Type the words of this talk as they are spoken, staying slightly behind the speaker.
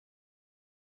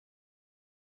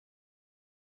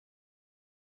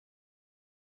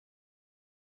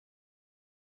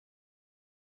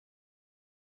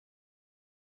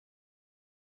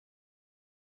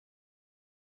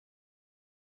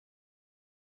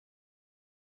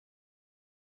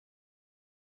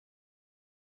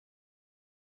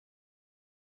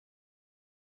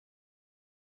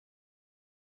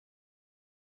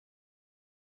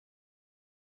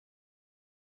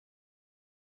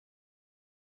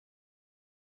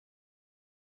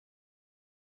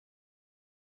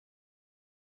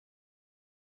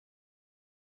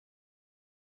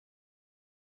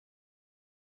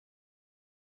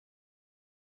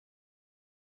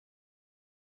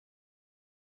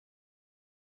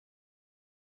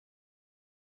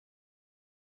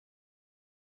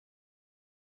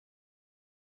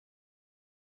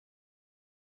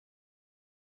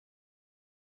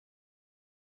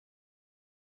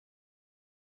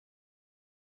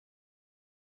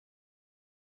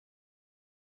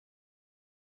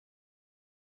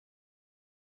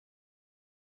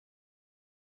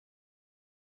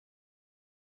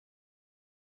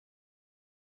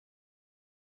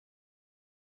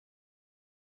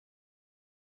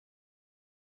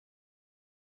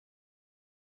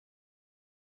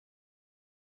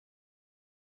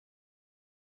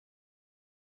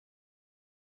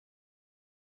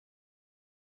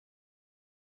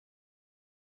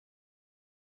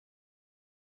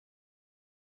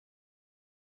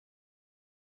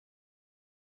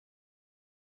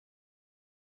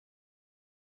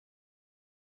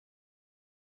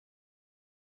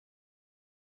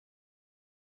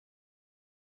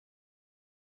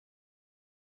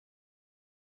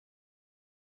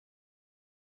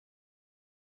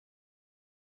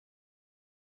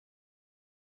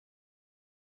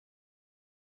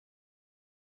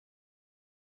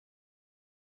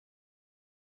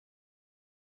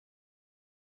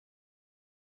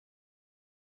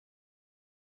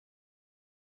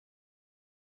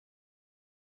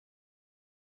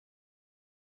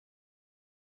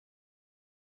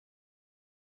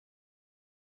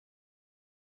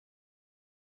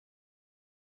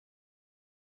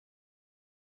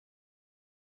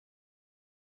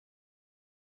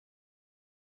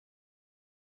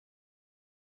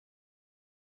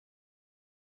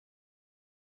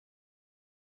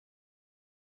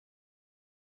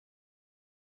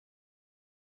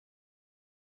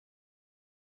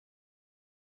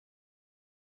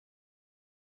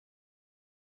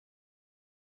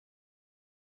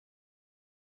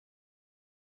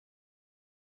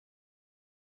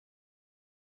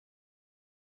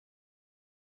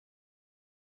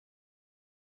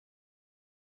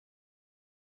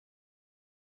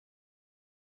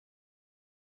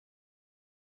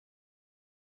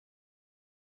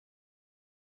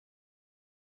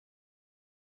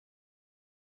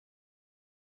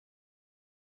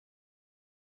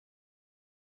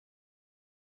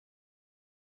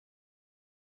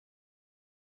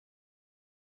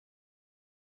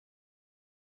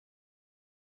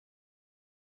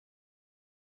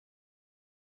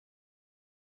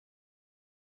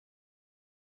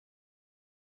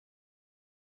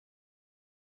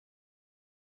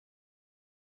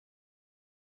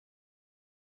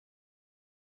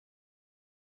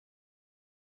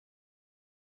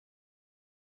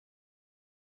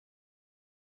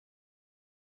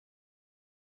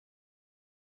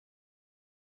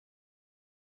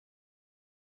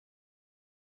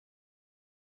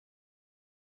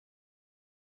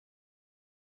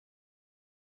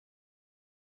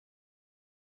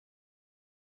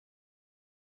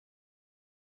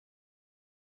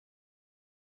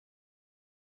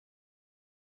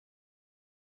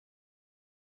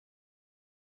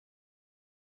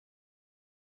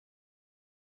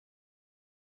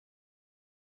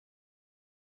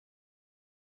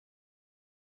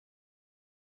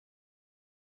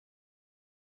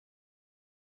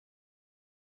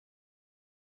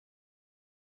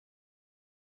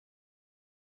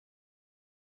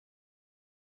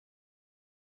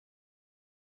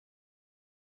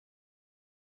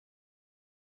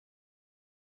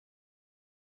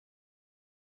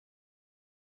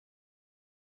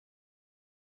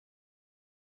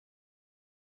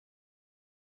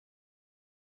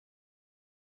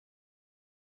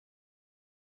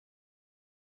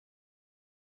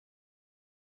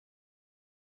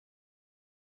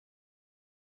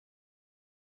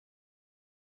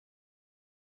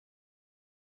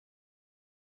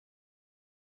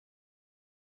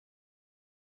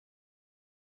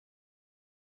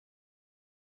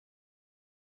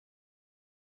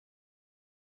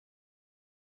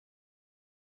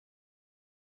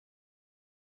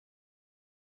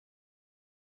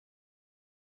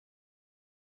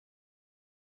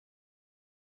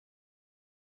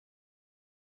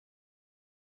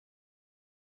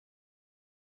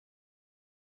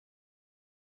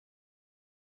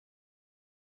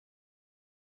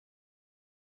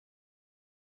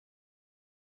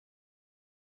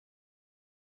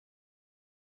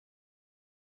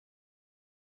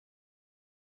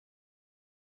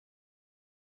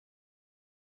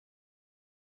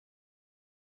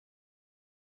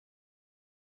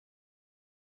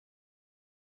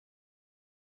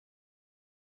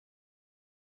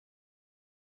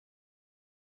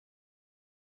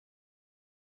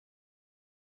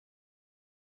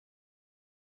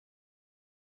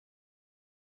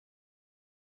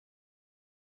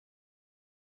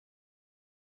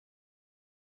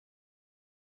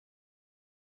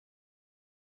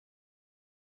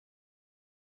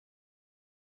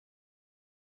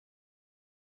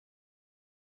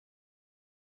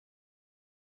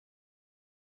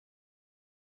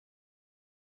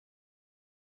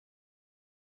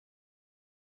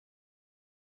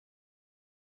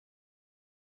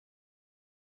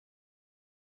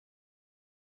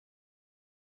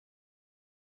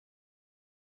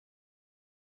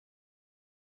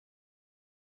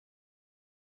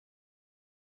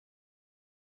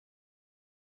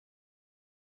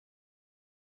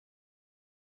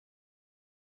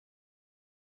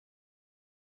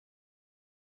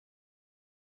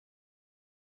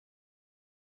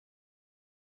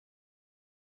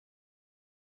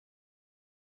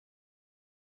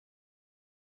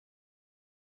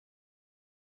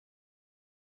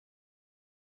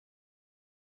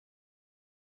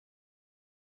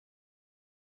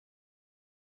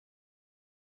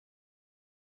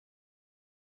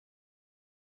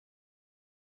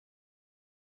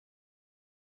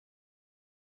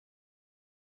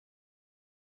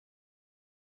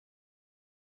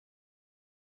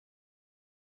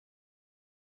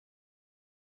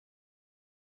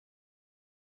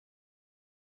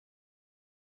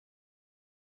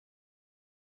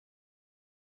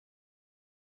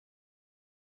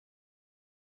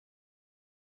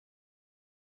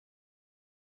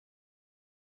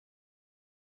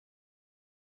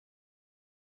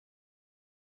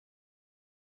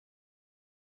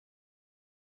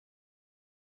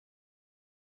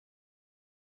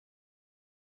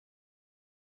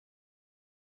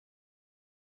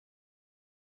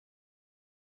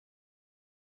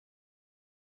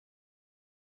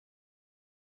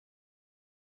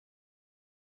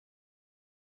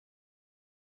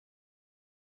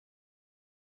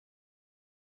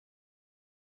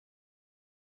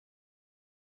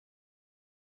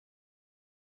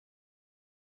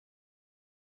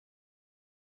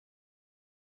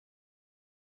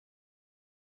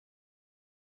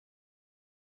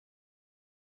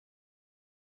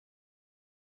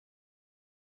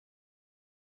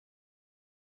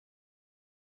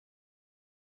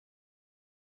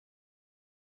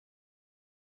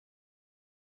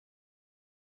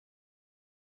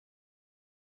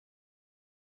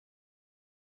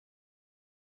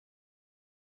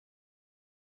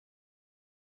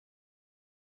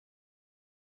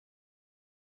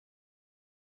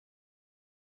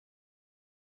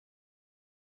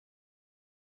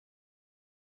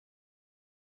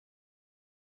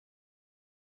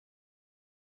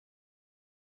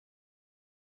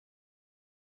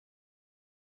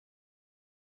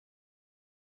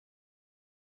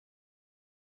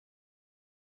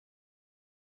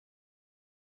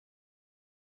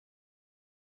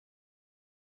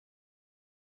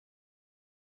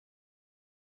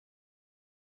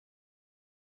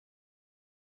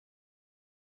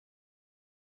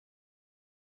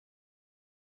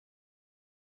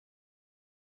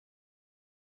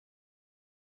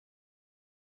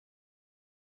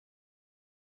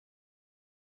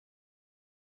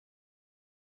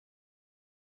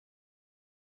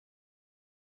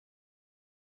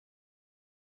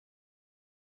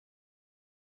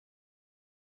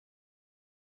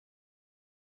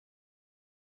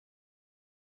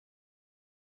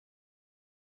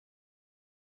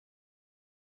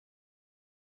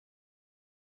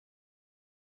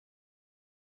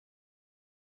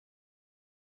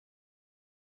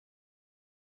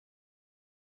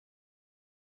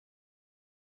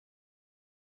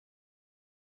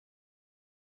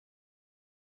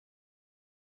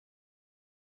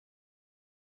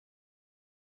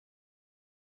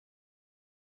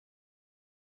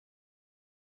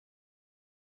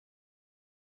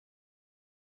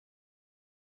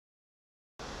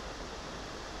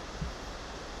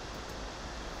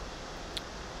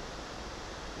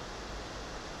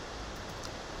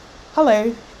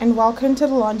Hello, and welcome to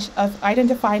the launch of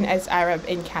Identifying as Arab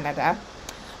in Canada.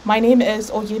 My name is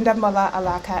Oyinda Mala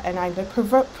Alaka, and I'm the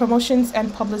Promotions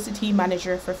and Publicity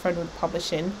Manager for Fernwood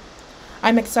Publishing.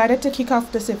 I'm excited to kick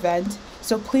off this event,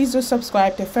 so please do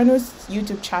subscribe to Fernwood's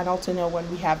YouTube channel to know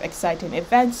when we have exciting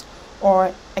events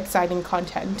or exciting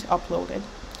content uploaded.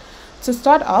 To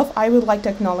start off, I would like to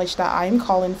acknowledge that I am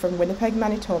calling from Winnipeg,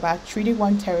 Manitoba, Treaty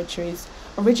 1 territories,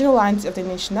 original lands of the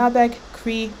Anishinaabe,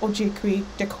 Cree, Ojibwe,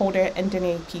 Dakota, and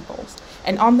Dene peoples,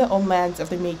 and on the homelands of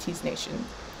the Métis Nation.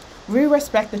 We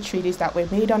respect the treaties that were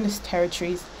made on these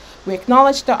territories. We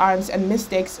acknowledge the arms and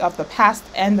mistakes of the past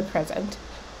and the present.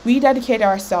 We dedicate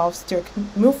ourselves to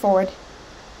move forward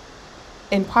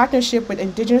in partnership with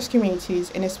Indigenous communities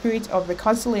in a spirit of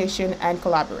reconciliation and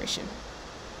collaboration.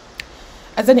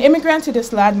 As an immigrant to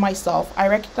this land myself, I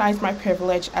recognize my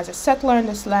privilege as a settler in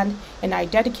this land, and I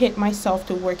dedicate myself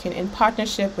to working in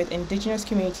partnership with Indigenous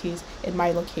communities in my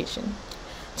location.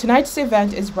 Tonight's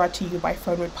event is brought to you by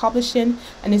Fernwood Publishing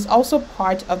and is also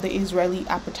part of the Israeli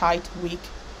Apartheid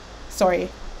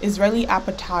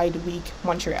Week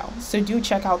Montreal. So do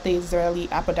check out the Israeli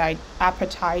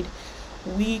Apartheid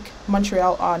Week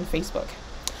Montreal on Facebook.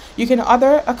 You can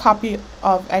order a copy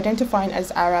of Identifying as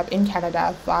Arab in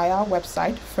Canada via our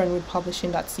website,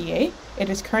 fernwoodpublishing.ca. It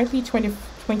is currently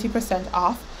 20%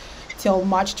 off till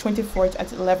March 24th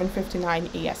at 11:59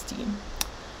 AST.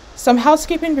 Some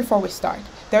housekeeping before we start.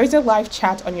 There is a live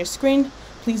chat on your screen.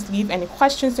 Please leave any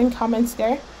questions and comments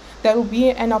there. There will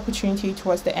be an opportunity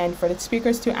towards the end for the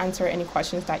speakers to answer any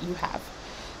questions that you have.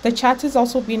 The chat is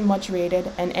also being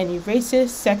moderated, and any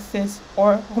racist, sexist,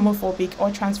 or homophobic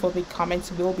or transphobic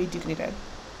comments will be deleted.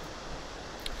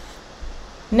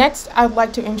 Next, I would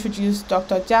like to introduce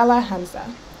Dr. Dyala Hamzah.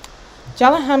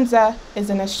 Dyala Hamzah is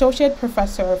an associate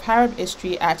professor of Arab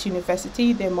history at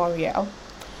Université de Montréal.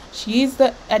 She is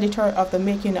the editor of The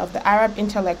Making of the Arab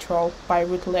Intellectual by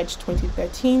Routledge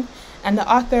 2013 and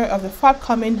the author of the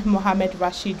forthcoming Mohamed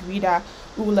Rashid Rida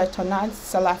ou le Tonnage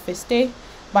Salafiste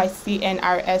by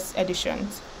CNRS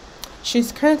Editions. She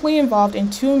is currently involved in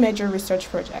two major research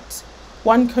projects,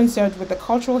 one concerned with the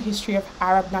cultural history of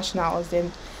Arab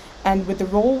nationalism and with the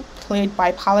role played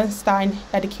by Palestine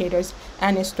educators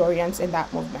and historians in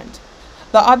that movement.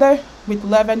 The other with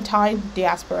Levantine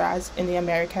diasporas in the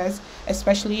Americas,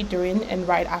 especially during and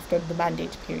right after the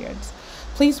Mandate periods.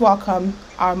 Please welcome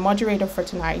our moderator for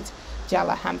tonight,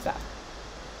 Dyala Hamzah.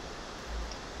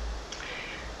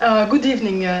 Good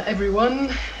evening, everyone.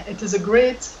 It is a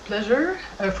great pleasure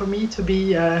for me to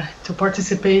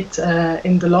participate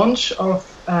in the launch of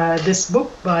this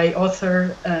book by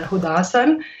author Houda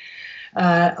Asal,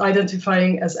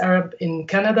 Identifying as Arab in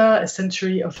Canada: A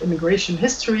Century of Immigration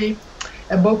History,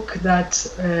 a book that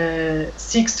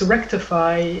seeks to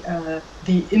rectify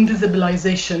the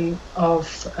invisibilization of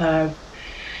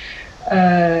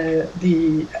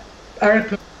the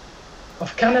Arab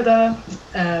of Canada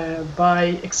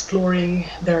by exploring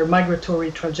their migratory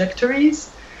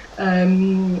trajectories. I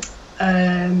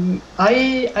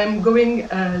am going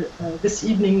this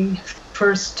evening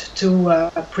first to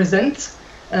present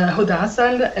Houda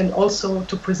Asal and also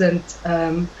to present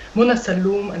Mona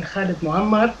Salloum and Khaled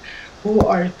Mouammar, who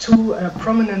are two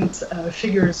prominent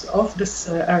figures of this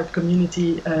Arab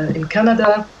community in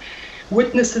Canada,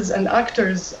 witnesses and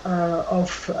actors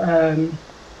of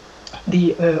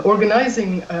the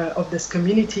organizing of this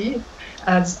community,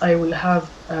 as I will have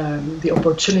the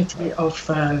opportunity of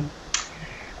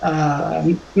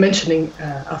mentioning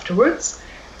afterwards.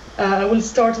 I will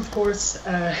start, of course,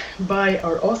 by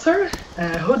our author,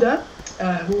 Houda,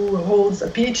 who holds a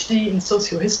PhD in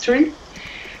sociohistory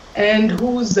and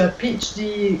whose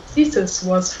PhD thesis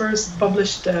was first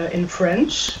published in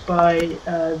French by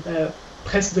the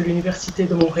Presse de l'Université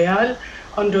de Montréal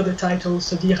under the title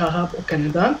Se dire arabe au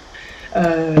Canada,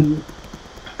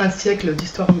 Un siècle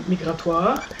d'histoire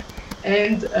migratoire,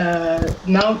 and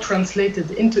now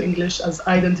translated into English as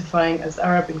Identifying as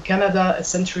Arab in Canada: A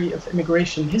Century of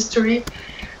Immigration History,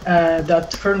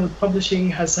 that Fernwood Publishing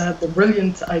has had the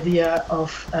brilliant idea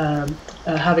of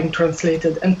having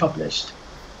translated and published.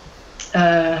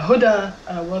 Houda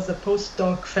was a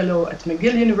postdoc fellow at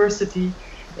McGill University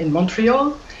in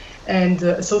Montreal and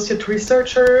associate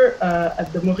researcher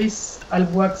at the Maurice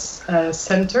Alboix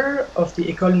Center of the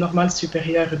École Normale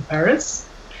Supérieure in Paris.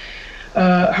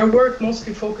 Her work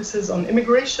mostly focuses on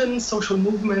immigration, social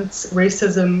movements,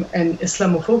 racism, and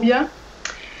Islamophobia.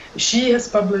 She has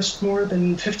published more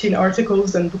than 15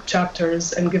 articles and book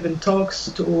chapters and given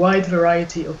talks to a wide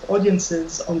variety of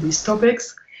audiences on these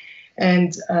topics.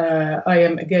 And I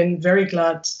am again very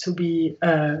glad to be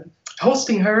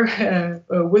hosting her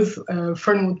with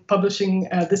Fernwood Publishing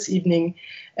this evening,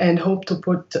 and hope to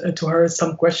put to her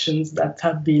some questions that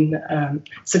have been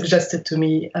suggested to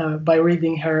me by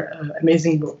reading her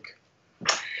amazing book.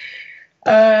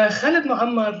 Khaled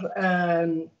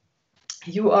Mouammar,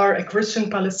 you are a Christian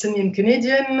Palestinian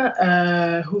Canadian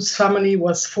whose family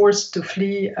was forced to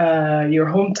flee your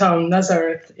hometown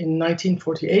Nazareth in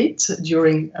 1948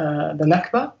 during the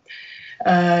Nakba.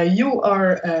 You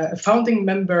are a founding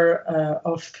member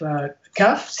of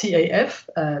CAF,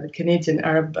 the Canadian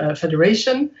Arab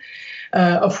Federation,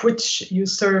 of which you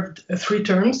served 3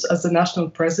 terms as the national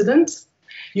president.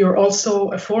 You're also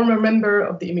a former member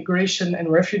of the Immigration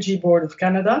and Refugee Board of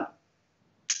Canada.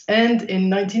 And in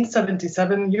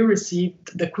 1977, you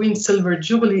received the Queen's Silver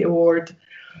Jubilee Award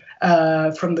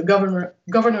from the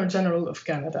Governor General of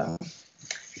Canada.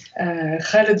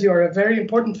 Khaled, you are a very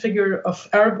important figure of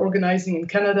Arab organizing in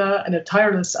Canada and a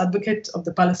tireless advocate of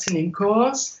the Palestinian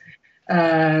cause,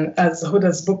 as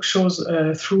Houda's book shows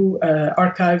through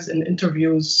archives and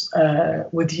interviews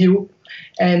with you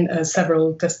and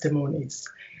several testimonies.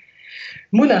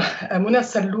 Muna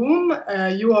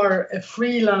Salloum, you are a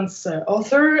freelance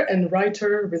author and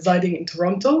writer residing in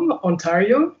Toronto,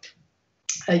 Ontario.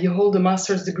 You hold a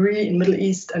master's degree in Middle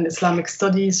East and Islamic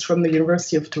Studies from the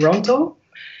University of Toronto,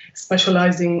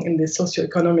 specializing in the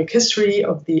socioeconomic history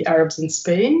of the Arabs in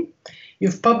Spain.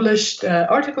 You've published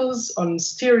articles on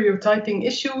stereotyping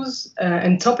issues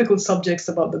and topical subjects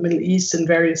about the Middle East in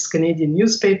various Canadian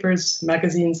newspapers,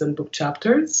 magazines, and book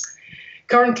chapters.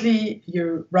 Currently,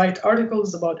 you write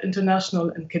articles about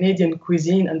international and Canadian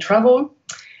cuisine and travel,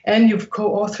 and you've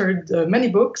co-authored many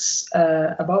books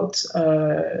about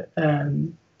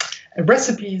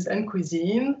recipes and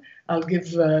cuisine. I'll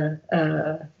give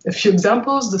a few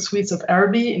examples: The Sweets of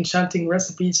Araby, Enchanting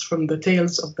Recipes from the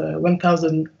Tales of the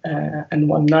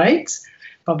 1001 Nights,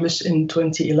 published in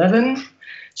 2011.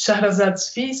 Shahrazad's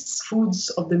Feasts, Foods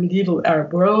of the Medieval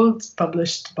Arab World,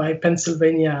 published by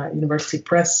Pennsylvania University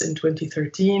Press in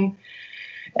 2013.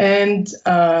 And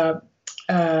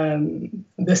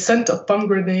The Scent of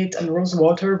Pomegranate and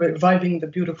Rosewater, Reviving the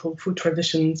Beautiful Food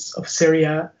Traditions of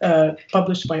Syria,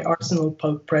 published by Arsenal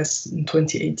Pulp Press in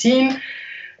 2018.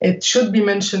 It should be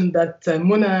mentioned that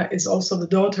Muna is also the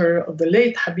daughter of the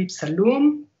late Habib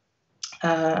Salloum,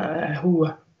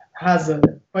 who has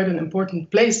quite an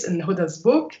important place in Houda's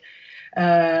book.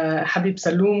 Habib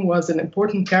Salloum was an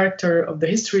important character of the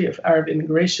history of Arab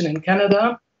immigration in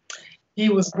Canada. He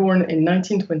was born in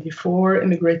 1924,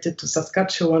 immigrated to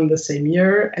Saskatchewan the same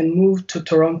year, and moved to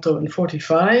Toronto in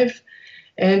 1945.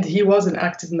 And he was an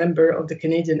active member of the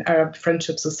Canadian Arab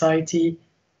Friendship Society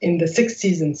in the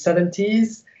 60s and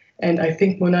 70s. And I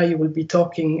think, Muna, you will be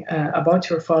talking about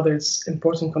your father's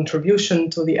important contribution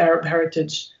to the Arab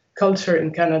heritage culture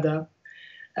in Canada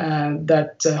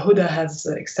that Houda has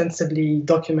extensively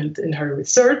documented in her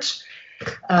research.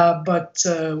 But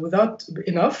without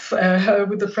enough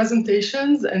with the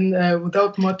presentations and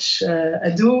without much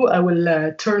ado, I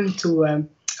will turn to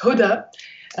Houda,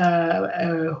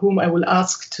 whom I will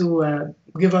ask to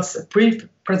give us a brief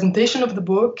presentation of the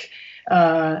book,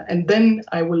 and then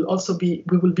we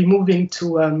will be moving to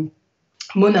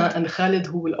Muna and Khaled,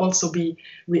 who will also be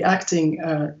reacting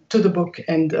to the book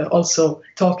and also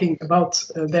talking about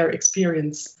their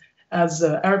experience as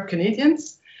Arab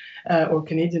Canadians. Or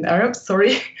Canadian Arabs,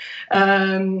 sorry.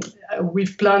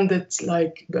 We've planned it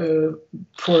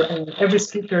for every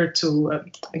speaker to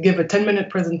give a 10-minute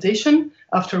presentation,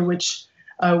 after which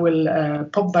I will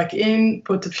pop back in,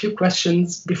 put a few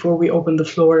questions before we open the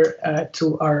floor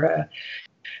to our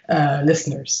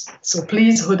listeners. So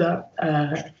please, Houda,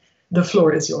 the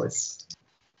floor is yours.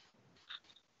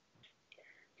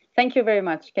 Thank you very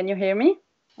much. Can you hear me?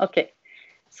 Okay.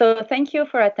 So thank you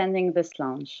for attending this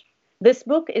launch. This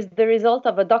book is the result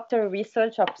of a doctoral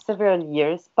research of several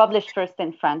years, published first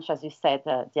in French, as you said,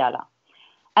 Dyala.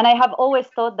 And I have always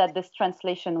thought that this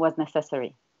translation was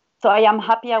necessary. So I am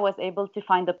happy I was able to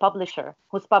find a publisher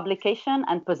whose publication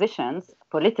and positions,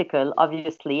 political,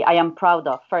 obviously, I am proud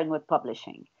of, Fernwood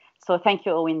Publishing. So thank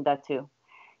you, Owinda, too.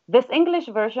 This English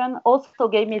version also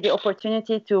gave me the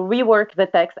opportunity to rework the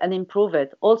text and improve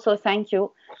it. Also, thank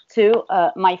you to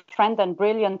my friend and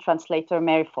brilliant translator,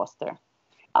 Mary Foster.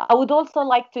 I would also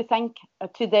like to thank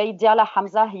today Dyala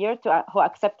Hamzah here who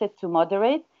accepted to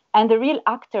moderate, and the real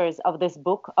actors of this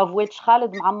book, of which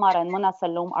Khaled Mouammar and Muna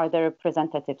Salloum are the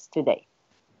representatives today.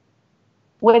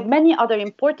 With many other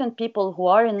important people who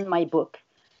are in my book,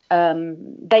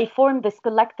 they form this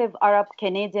collective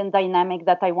Arab-Canadian dynamic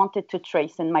that I wanted to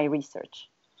trace in my research.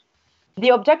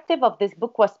 The objective of this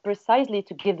book was precisely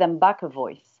to give them back a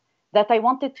voice, that I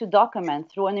wanted to document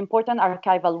through an important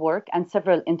archival work and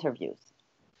several interviews.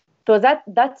 So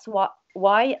that's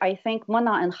why I think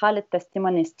Mona and Khaled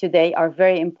testimonies today are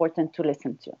very important to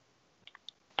listen to.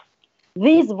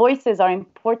 These voices are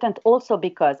important also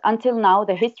because until now,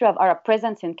 the history of Arab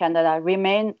presence in Canada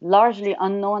remain largely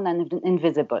unknown and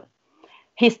invisible.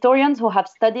 Historians who have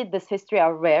studied this history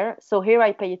are rare, so here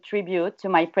I pay tribute to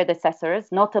my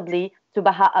predecessors, notably to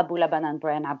Baha Abu Laban and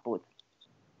Brian Aboud.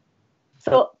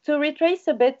 So to retrace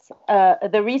a bit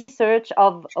the research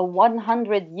of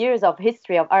 100 years of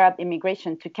history of Arab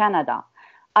immigration to Canada,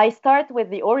 I start with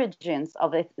the origins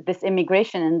of this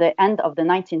immigration in the end of the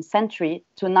 19th century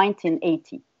to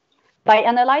 1980. By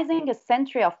analyzing a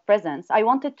century of presence, I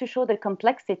wanted to show the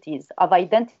complexities of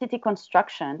identity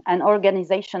construction and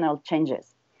organizational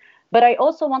changes. But I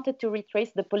also wanted to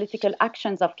retrace the political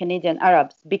actions of Canadian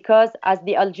Arabs because, as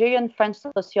the Algerian French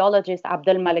sociologist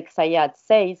Abdelmalek Sayad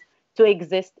says, to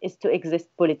exist is to exist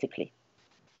politically.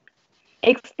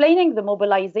 Explaining the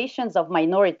mobilizations of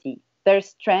minority, their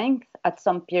strength at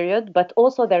some period, but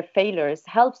also their failures,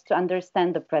 helps to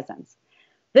understand the presence.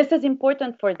 This is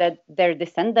important for their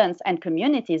descendants and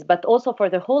communities, but also for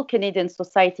the whole Canadian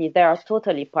society they are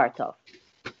totally part of.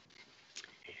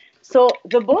 So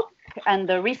the book and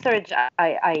the research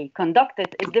I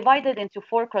conducted is divided into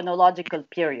 4 chronological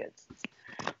periods.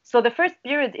 So the first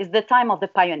period is the time of the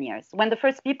pioneers, when the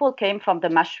first people came from the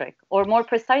Mashriq, or more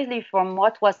precisely from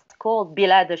what was called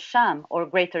Bilad al-Sham, or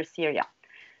Greater Syria.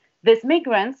 These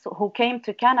migrants who came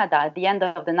to Canada at the end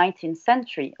of the 19th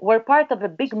century were part of a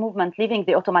big movement leaving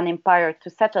the Ottoman Empire to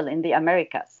settle in the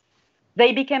Americas.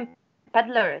 They became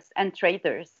peddlers and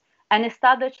traders and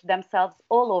established themselves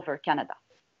all over Canada.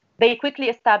 They quickly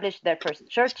established their first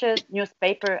churches,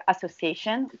 newspaper,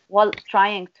 association, while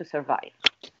trying to survive.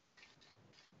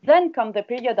 Then come the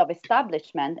period of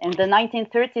establishment in the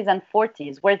 1930s and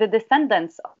 40s, where the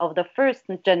descendants of the first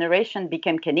generation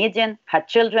became Canadian, had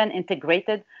children,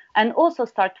 integrated, and also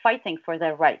start fighting for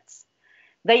their rights.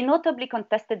 They notably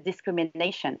contested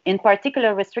discrimination, in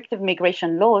particular restrictive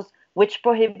migration laws, which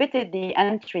prohibited the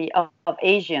entry of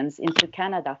Asians into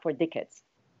Canada for decades.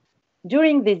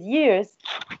 During these years,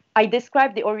 I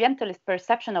described the Orientalist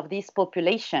perception of this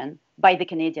population by the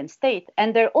Canadian state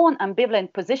and their own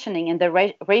ambivalent positioning in the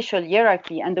racial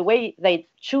hierarchy and the way they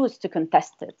choose to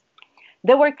contest it.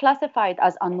 They were classified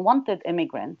as unwanted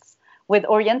immigrants with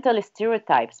Orientalist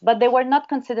stereotypes, but they were not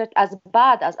considered as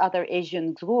bad as other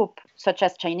Asian groups, such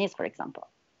as Chinese, for example.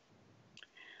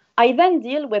 I then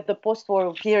deal with the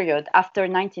post-war period after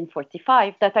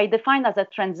 1945 that I define as a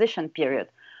transition period,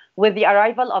 with the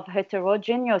arrival of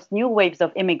heterogeneous new waves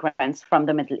of immigrants from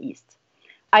the Middle East.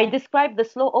 I describe the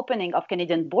slow opening of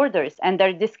Canadian borders and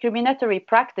their discriminatory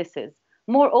practices,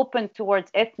 more open towards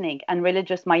ethnic and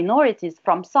religious minorities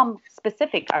from some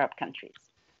specific Arab countries.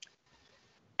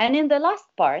 And in the last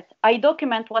part, I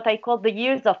document what I call the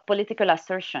years of political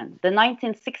assertion, the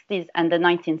 1960s and the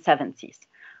 1970s.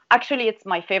 Actually, it's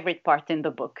my favorite part in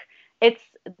the book. It's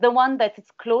the one that is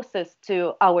closest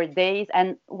to our days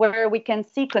and where we can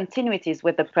see continuities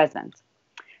with the present.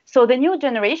 So the new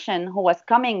generation who was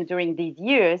coming during these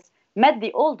years met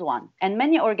the old one, and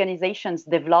many organizations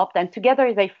developed, and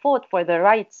together they fought for the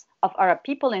rights of Arab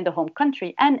people in the home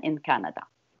country and in Canada.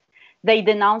 They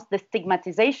denounced the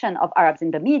stigmatization of Arabs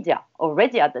in the media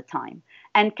already at the time,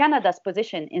 and Canada's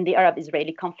position in the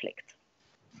Arab-Israeli conflict.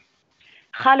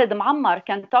 Khaled Mouammar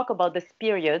can talk about this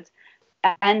period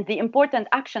and the important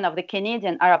action of the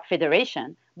Canadian Arab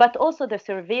Federation, but also the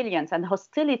surveillance and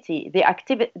hostility the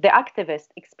activists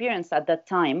experienced at that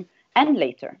time and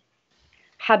later.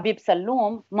 Habib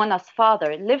Salloum, Mona's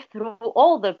father, lived through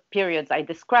all the periods I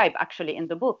describe actually in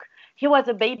the book. He was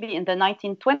a baby in the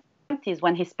 1920s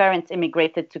when his parents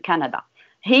immigrated to Canada.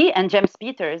 He and James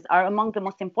Peters are among the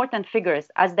most important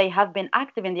figures as they have been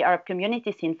active in the Arab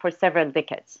community scene for several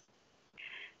decades.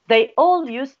 They all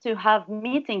used to have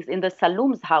meetings in the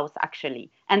Salloum's house, actually.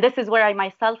 And this is where I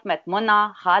myself met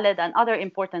Mona, Khaled, and other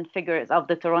important figures of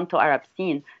the Toronto Arab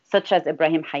scene, such as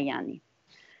Ibrahim Hayani.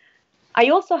 I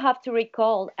also have to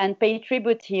recall and pay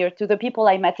tribute here to the people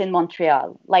I met in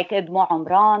Montreal, like Edmond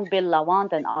Omran, Bill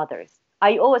Lawand, and others.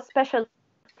 I owe a special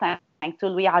thanks to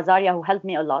Louis Azaria, who helped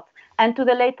me a lot, and to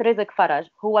the late Rizk Faraj,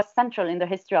 who was central in the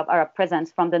history of Arab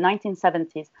presence from the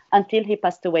 1970s until he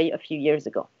passed away a few years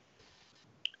ago.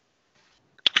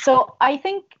 So I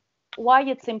think why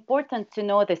it's important to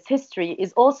know this history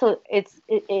is also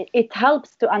it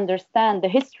helps to understand the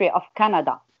history of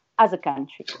Canada as a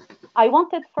country. I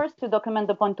wanted first to document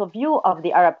the point of view of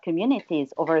the Arab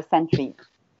communities over a century,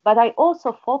 but I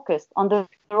also focused on the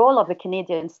role of the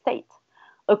Canadian state,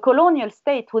 a colonial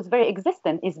state whose very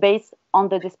existence is based on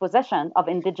the dispossession of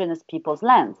indigenous people's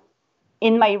land.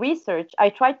 In my research, I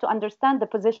tried to understand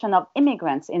the position of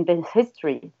immigrants in this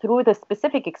history through the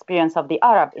specific experience of the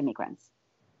Arab immigrants.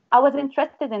 I was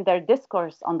interested in their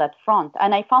discourse on that front,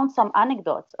 and I found some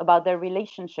anecdotes about their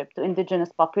relationship to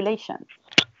indigenous populations.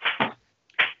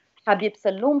 Habib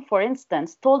Salloum, for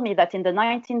instance, told me that in the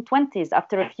 1920s,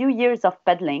 after a few years of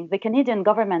peddling, the Canadian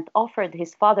government offered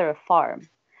his father a farm.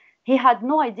 He had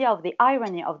no idea of the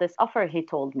irony of this offer, he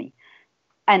told me.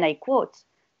 And I quote,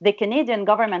 "The Canadian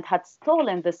government had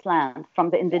stolen this land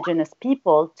from the indigenous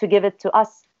people to give it to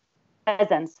us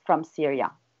peasants from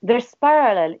Syria." This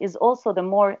parallel is also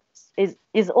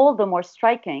all the more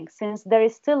striking since there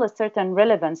is still a certain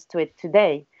relevance to it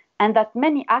today, and that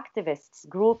many activists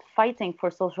groups fighting for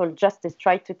social justice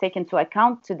try to take into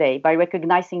account today by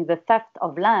recognizing the theft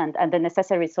of land and the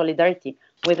necessary solidarity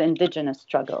with indigenous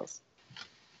struggles.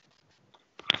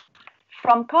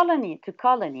 From colony to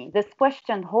colony, this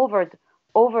question hovered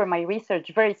over my research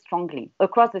very strongly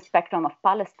across the spectrum of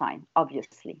Palestine,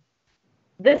 obviously.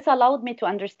 This allowed me to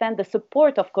understand the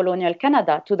support of colonial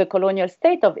Canada to the colonial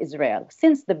state of Israel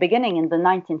since the beginning in the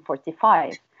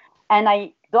 1945. And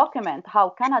I document how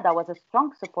Canada was a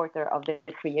strong supporter of the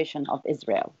creation of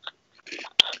Israel.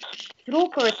 Through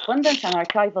correspondence and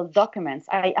archival documents,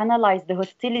 I analyzed the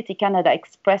hostility Canada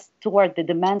expressed toward the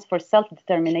demands for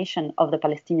self-determination of the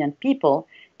Palestinian people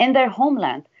in their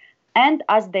homeland and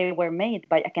as they were made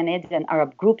by Canadian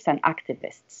Arab groups and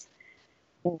activists.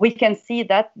 We can see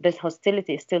that this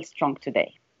hostility is still strong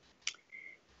today.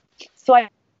 So I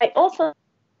also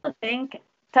think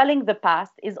telling the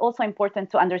past is also important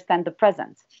to understand the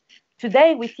present.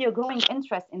 Today, we see a growing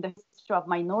interest in the history of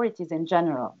minorities in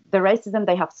general, the racism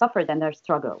they have suffered and their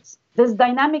struggles. This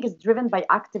dynamic is driven by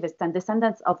activists and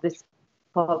descendants of this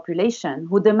population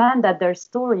who demand that their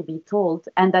story be told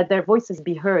and that their voices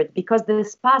be heard because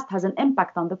this past has an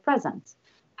impact on the present.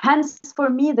 Hence, for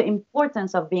me, the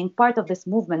importance of being part of this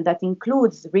movement that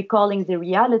includes recalling the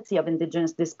reality of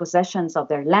indigenous dispossessions of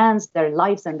their lands, their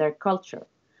lives, and their culture.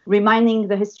 Reminding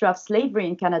the history of slavery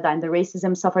in Canada and the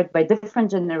racism suffered by different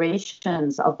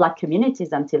generations of Black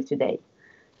communities until today.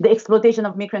 The exploitation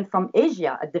of migrants from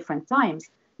Asia at different times,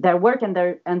 their work and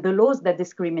the laws that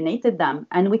discriminated them.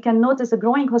 And we can notice a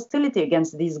growing hostility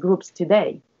against these groups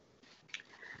today.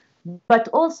 But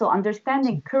also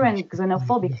understanding current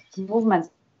xenophobic movements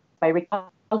by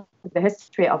recalling the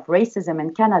history of racism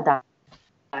in Canada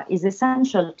is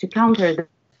essential to counter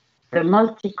the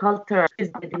multicultural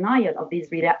denial of these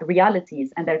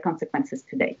realities and their consequences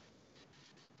today.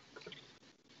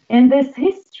 In this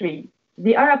history,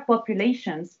 the Arab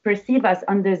populations perceived as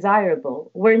undesirable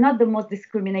were not the most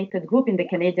discriminated group in the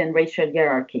Canadian racial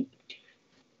hierarchy.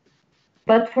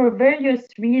 But for various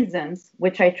reasons,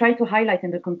 which I try to highlight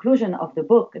in the conclusion of the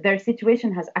book, their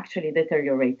situation has actually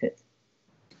deteriorated.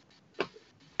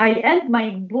 I end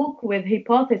my book with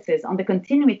hypotheses on the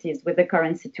continuities with the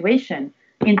current situation,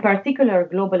 in particular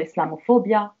global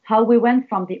Islamophobia, how we went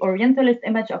from the Orientalist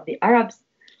image of the Arabs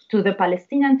to the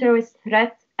Palestinian terrorist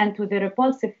threat and to the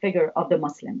repulsive figure of the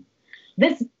Muslim.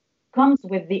 This comes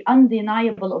with the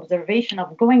undeniable observation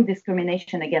of growing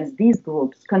discrimination against these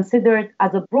groups, considered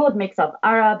as a broad mix of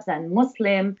Arabs and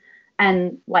Muslim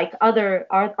and like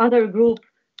other group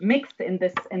mixed in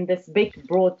this big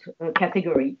broad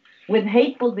category with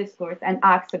hateful discourse and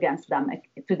acts against them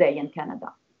today in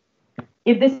Canada.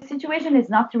 If the situation is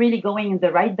not really going in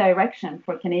the right direction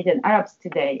for Canadian Arabs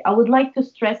today, I would like to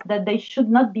stress that they should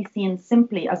not be seen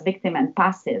simply as victim and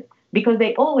passive, because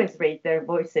they always raise their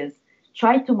voices,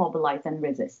 try to mobilize and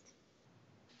resist.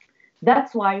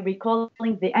 That's why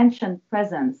recalling the ancient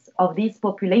presence of these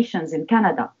populations in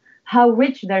Canada, how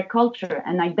rich their culture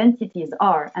and identities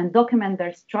are, and document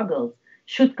their struggles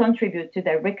should contribute to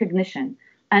their recognition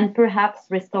and perhaps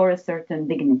restore a certain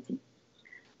dignity.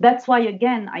 That's why,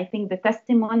 again, I think the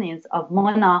testimonies of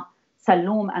Mona,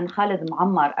 Salloum, and Khaled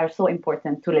Mouammar are so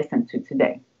important to listen to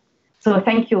today. So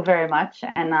thank you very much,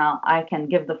 and I can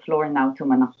give the floor now to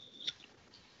Mona.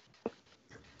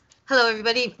 Hello,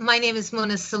 everybody. My name is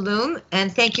Mona Salloum,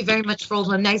 and thank you very much for all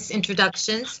the nice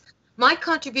introductions. My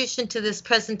contribution to this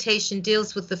presentation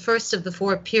deals with the first of the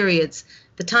four periods,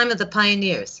 the time of the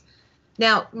pioneers.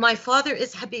 Now, my father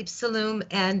is Habib Salloum,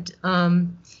 and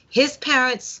his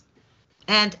parents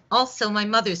and also my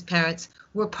mother's parents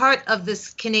were part of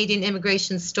this Canadian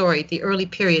immigration story, the early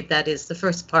period, that is, the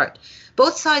first part.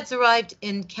 Both sides arrived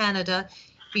in Canada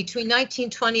between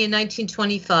 1920 and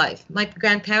 1925. My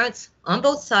grandparents, on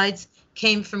both sides,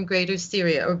 came from Greater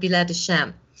Syria, or Bilad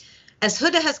al-Sham. As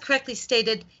Houda has correctly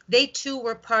stated, they too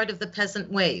were part of the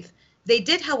peasant wave. They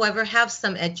did, however, have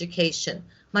some education.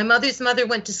 My mother's mother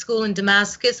went to school in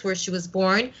Damascus, where she was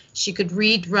born. She could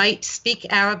read, write,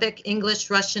 speak Arabic, English,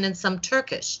 Russian, and some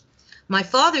Turkish. My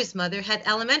father's mother had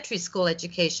elementary school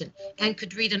education and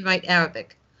could read and write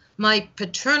Arabic. My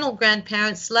paternal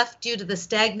grandparents left due to the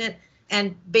stagnant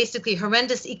and basically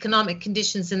horrendous economic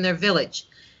conditions in their village.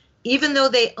 Even though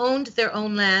they owned their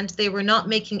own land, they were not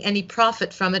making any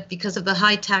profit from it because of the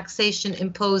high taxation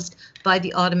imposed by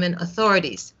the Ottoman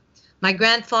authorities. My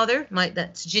grandfather,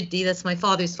 that's Jiddi, that's my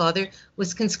father's father,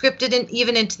 was conscripted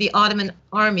even into the Ottoman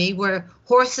army, where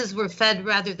horses were fed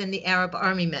rather than the Arab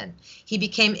army men. He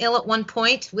became ill at one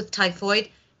point with typhoid,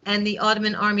 and the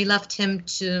Ottoman army left him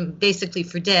basically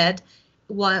for dead,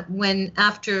 when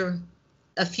after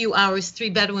a few hours,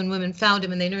 3 Bedouin women found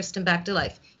him and they nursed him back to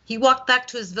life. He walked back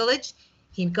to his village,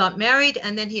 he got married,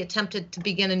 and then he attempted to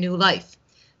begin a new life.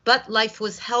 But life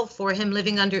was hell for him,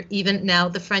 living under even now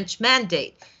the French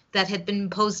mandate that had been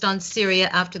imposed on Syria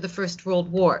after the First World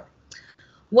War.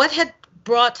 What had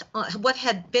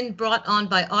been brought on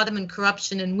by Ottoman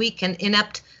corruption and weak and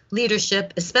inept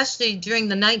leadership, especially during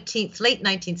the late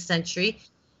 19th century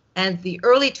and the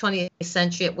early 20th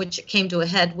century, at which it came to a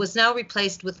head, was now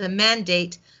replaced with a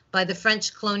mandate by the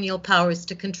French colonial powers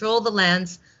to control the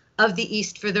lands of the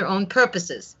East for their own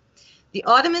purposes. The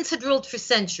Ottomans had ruled for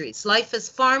centuries. Life as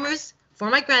farmers, for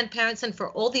my grandparents and for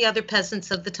all the other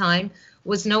peasants of the time,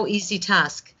 was no easy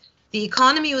task. The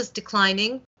economy was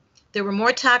declining. There were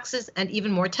more taxes and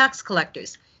even more tax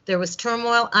collectors. There was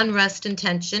turmoil, unrest, and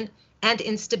tension, and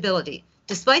instability.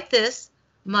 Despite this,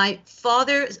 my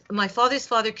father's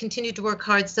father continued to work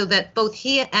hard so that both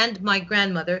he and my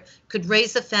grandmother could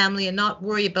raise a family and not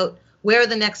worry about where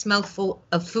the next mouthful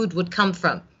of food would come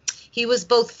from. He was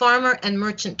both farmer and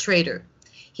merchant trader.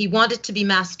 He wanted to be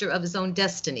master of his own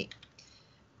destiny.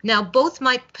 Now, both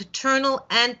my paternal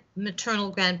and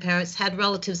maternal grandparents had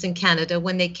relatives in Canada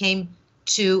when they came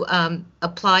to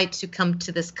apply to come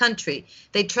to this country.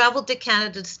 They traveled to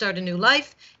Canada to start a new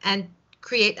life and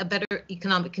create a better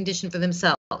economic condition for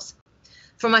themselves.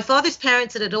 For my father's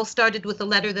parents, it had all started with a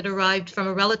letter that arrived from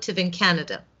a relative in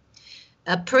Canada.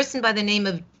 A person by the name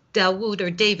of Dawood, or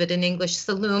David in English,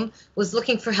 Salloum, was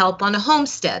looking for help on a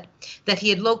homestead that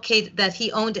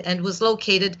he owned and was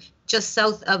located just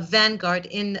south of Vanguard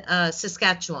in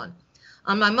Saskatchewan.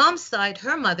 On my mom's side,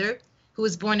 her mother, who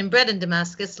was born and bred in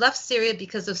Damascus, left Syria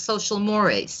because of social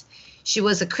mores. She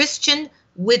was a Christian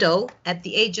widow at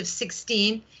the age of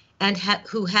 16 and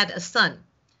who had a son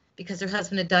because her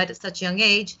husband had died at such a young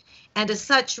age, and as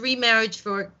such, remarriage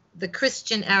for the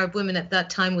Christian Arab women at that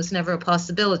time was never a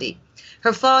possibility.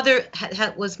 Her father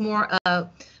was more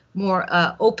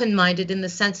open-minded in the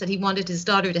sense that he wanted his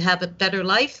daughter to have a better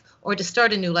life or to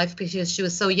start a new life because she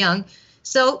was so young.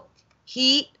 So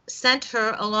he sent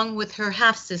her along with her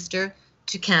half-sister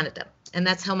to Canada. And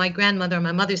that's how my grandmother on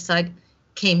my mother's side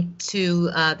came to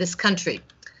this country.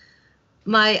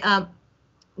 My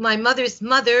mother's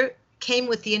mother came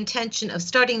with the intention of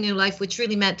starting a new life, which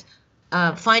really meant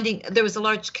there was a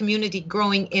large community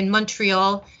growing in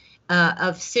Montreal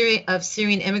of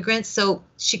Syrian immigrants, so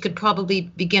she could probably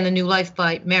begin a new life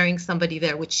by marrying somebody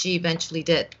there, which she eventually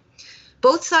did.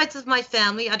 Both sides of my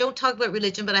family, I don't talk about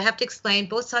religion, but I have to explain,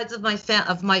 both sides of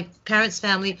my parents'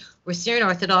 family were Syrian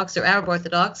Orthodox or Arab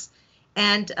Orthodox,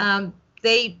 and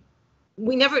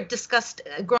we never discussed,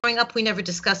 growing up, we never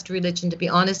discussed religion, to be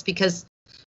honest, because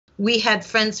we had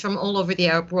friends from all over the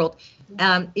Arab world.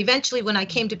 Eventually, when I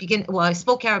came to I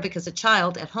spoke Arabic as a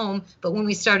child at home, but when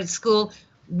we started school,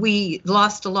 we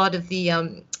lost a lot of the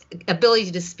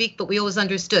ability to speak, but we always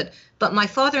understood. But my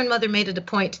father and mother made it a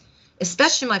point,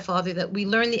 especially my father, that we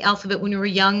learn the alphabet when we were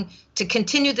young to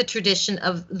continue the tradition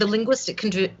of the linguistic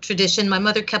tradition. My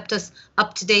mother kept us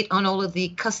up to date on all of the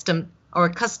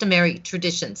customary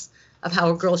traditions of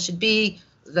how a girl should be,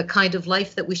 the kind of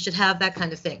life that we should have, that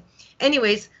kind of thing.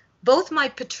 Anyways, both my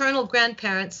paternal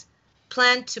grandparents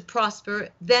planned to prosper,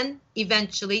 then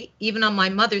eventually, even on my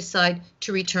mother's side,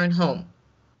 to return home.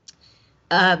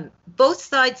 Both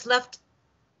sides left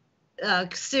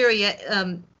Syria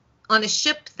on a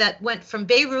ship that went from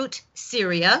Beirut,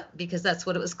 Syria, because that's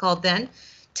what it was called then,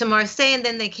 to Marseille, and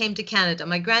then they came to Canada.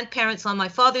 My grandparents on my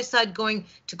father's side going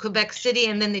to Quebec City,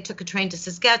 and then they took a train to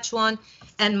Saskatchewan.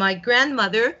 And my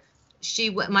grandmother,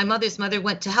 my mother's mother,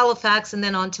 went to Halifax and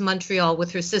then on to Montreal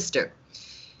with her sister.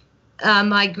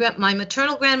 My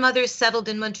maternal grandmother settled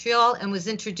in Montreal and was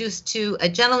introduced to a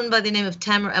gentleman by the name of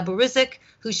Tamer Abou-Rizik,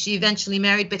 who she eventually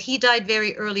married, but he died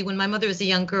very early when my mother was a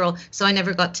young girl, so I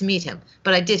never got to meet him,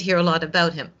 but I did hear a lot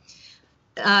about him.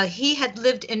 He had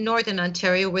lived in northern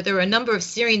Ontario, where there were a number of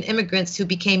Syrian immigrants who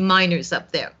became miners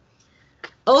up there.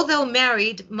 Although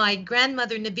married, my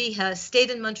grandmother Nabiha stayed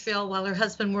in Montreal while her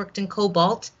husband worked in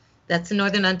Cobalt, that's in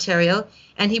Northern Ontario,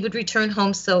 and he would return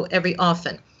home so every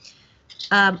often.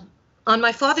 On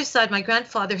my father's side, my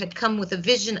grandfather had come with a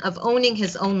vision of owning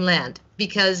his own land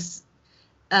because,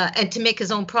 and to make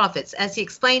his own profits. As he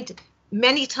explained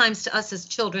many times to us as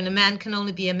children, a man can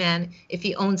only be a man if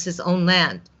he owns his own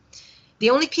land. The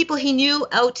only people he knew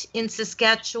out in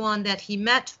Saskatchewan that he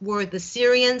met were the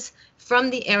Syrians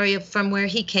from the area from where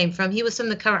he came from. He was from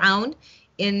the Karaoun,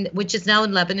 which is now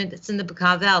in Lebanon. It's in the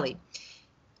Bekaa Valley.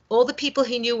 All the people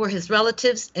he knew were his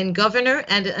relatives and governor,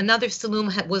 and another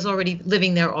Salloum was already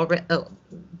living there already.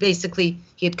 Basically,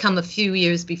 he had come a few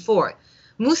years before.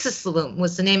 Musa Salloum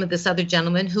was the name of this other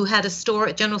gentleman who had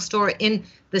a general store in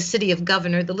the city of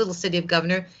Governor, the little city of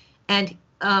Governor, and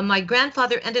my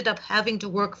grandfather ended up having to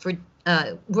work for.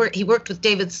 He worked with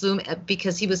David Salloum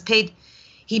because he was paid.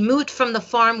 He moved from the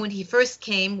farm when he first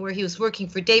came, where he was working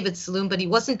for David Salloum, but he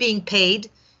wasn't being paid.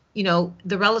 You know,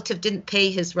 the relative didn't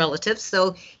pay his relative,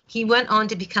 so he went on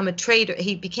to become a trader.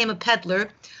 He became a peddler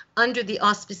under the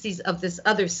auspices of this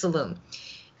other Salloum.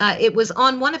 It was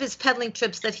on one of his peddling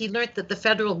trips that he learned that the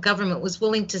federal government was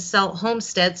willing to sell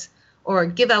homesteads or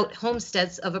give out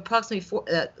homesteads of approximately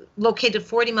located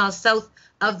 40 miles south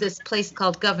of this place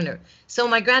called Governor. So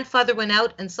my grandfather went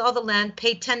out and saw the land,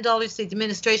 paid $10 the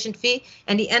administration fee,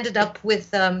 and he ended up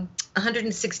with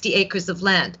 160 acres of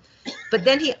land. But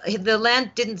then the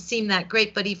land didn't seem that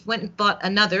great, but he went and bought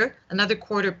another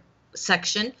quarter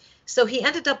section. So he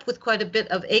ended up with quite a bit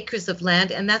of acres of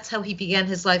land, and that's how he began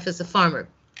his life as a farmer.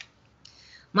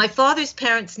 My father's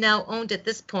parents now owned at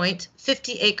this point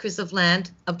 50 acres of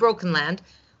land, of broken land,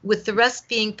 with the rest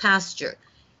being pasture.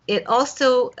 It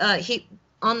also,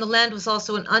 on the land was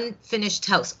also an unfinished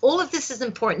house. All of this is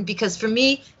important because for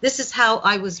me, this is how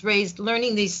I was raised,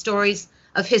 learning these stories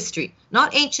of history,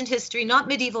 not ancient history, not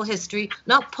medieval history,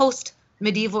 not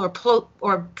post-medieval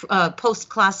or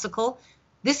post-classical.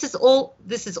 This is all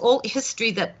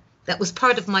history that was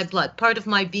part of my blood, part of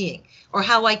my being, or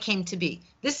how I came to be.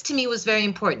 This to me was very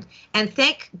important. And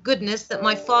thank goodness that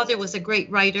my father was a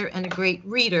great writer and a great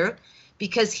reader,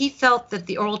 because he felt that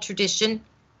the oral tradition,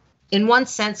 in one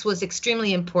sense, was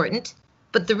extremely important,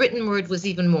 but the written word was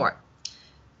even more.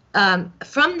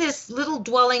 From this little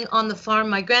dwelling on the farm,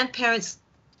 my grandparents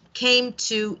came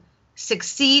to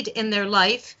succeed in their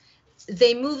life.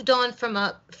 They moved on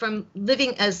from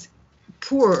living as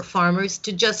poor farmers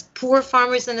to just poor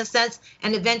farmers in a sense,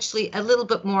 and eventually a little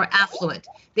bit more affluent.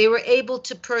 They were able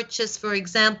to purchase, for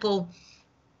example,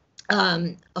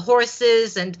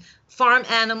 horses and farm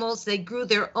animals. They grew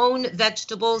their own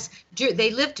vegetables.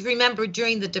 They lived, remember,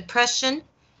 during the Depression,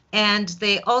 and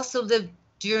they also lived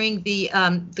during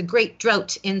the Great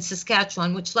Drought in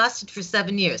Saskatchewan, which lasted for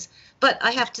 7 years. But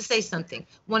I have to say something.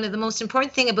 One of the most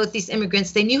important thing about these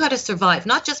immigrants, they knew how to survive,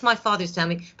 not just my father's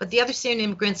family, but the other Syrian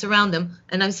immigrants around them.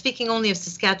 And I'm speaking only of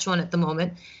Saskatchewan at the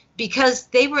moment, because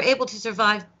they were able to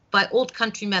survive by old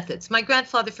country methods. My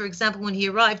grandfather, for example, when he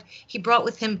arrived, he brought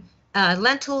with him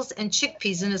lentils and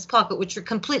chickpeas in his pocket, which were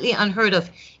completely unheard of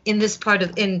in this part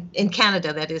of in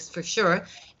Canada, that is for sure.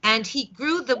 And he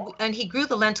grew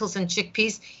the lentils and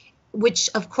chickpeas, which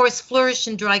of course flourish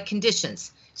in dry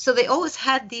conditions. So they always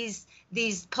had these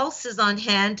pulses on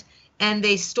hand, and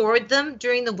they stored them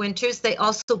during the winters. They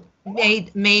also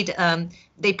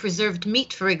they preserved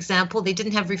meat, for example. They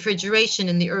didn't have refrigeration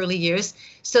in the early years,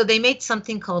 so they made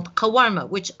something called kawarma,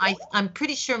 which I'm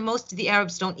pretty sure most of the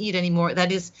Arabs don't eat anymore.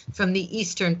 That is from the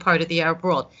eastern part of the Arab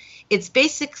world. It's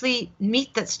basically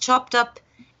meat that's chopped up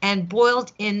and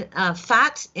boiled in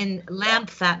fat, in lamb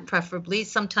fat preferably,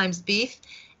 sometimes beef,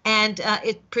 and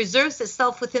it preserves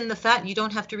itself within the fat. You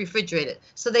don't have to refrigerate it.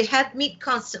 So they had meat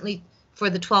constantly for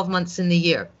the 12 months in the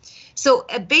year. So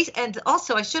and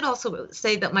also I should also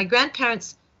say that my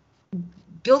grandparents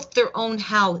built their own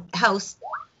house.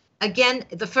 Again,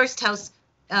 the first house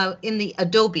in the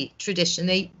adobe tradition.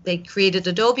 They created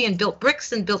adobe and built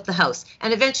bricks and built the house.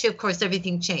 And eventually, of course,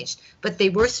 everything changed. But they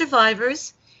were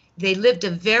survivors. They lived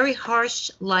a very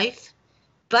harsh life,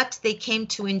 but they came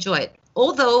to enjoy it.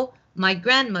 Although my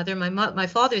grandmother, my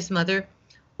father's mother,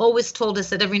 always told us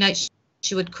that every night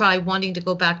she would cry wanting to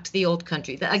go back to the old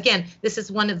country. Again, this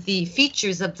is one of the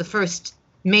features of the first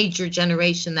major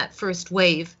generation, that first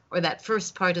wave, or that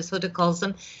first part, as Houda calls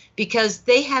them, because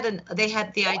they had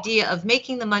the idea of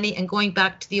making the money and going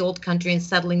back to the old country and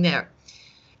settling there.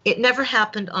 It never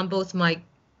happened on both my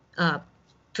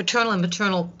paternal and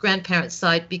maternal grandparents'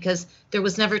 side, because there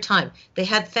was never time. They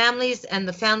had families, and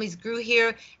the families grew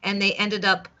here, and they ended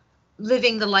up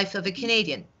living the life of a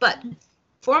Canadian. But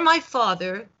for my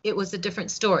father, it was a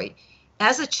different story.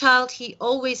 As a child, he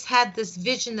always had this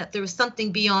vision that there was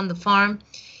something beyond the farm.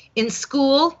 In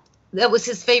school, that was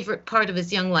his favorite part of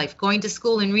his young life, going to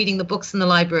school and reading the books in the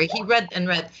library. He read and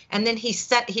read, and then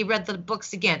he read the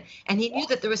books again, and he knew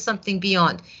that there was something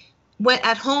beyond. When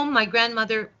at home, my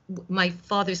grandmother, my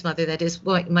father's mother, that is,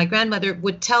 my grandmother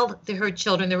would tell her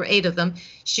children, there were 8 of them,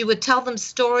 she would tell them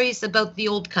stories about the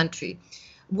old country,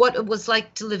 what it was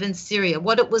like to live in Syria,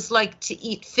 what it was like to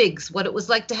eat figs, what it was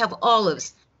like to have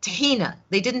olives, tahina.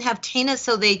 They didn't have tahina,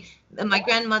 so my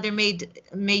grandmother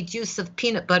made use of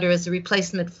peanut butter as a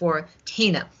replacement for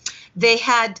tahina. They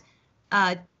had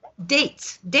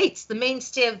dates, the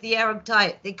mainstay of the Arab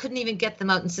diet. They couldn't even get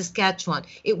them out in Saskatchewan.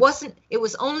 It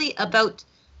was only about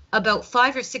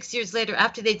 5 or 6 years later,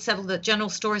 after they'd settled, that general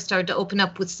stores started to open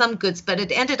up with some goods, but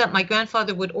it ended up my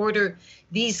grandfather would order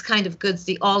these kind of goods,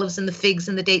 the olives and the figs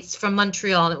and the dates, from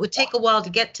Montreal. And it would take a while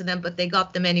to get to them, but they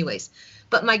got them anyways.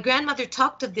 But my grandmother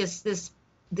talked of this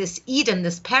Eden,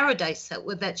 this paradise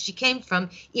that she came from,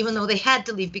 even though they had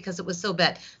to leave because it was so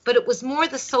bad. But it was more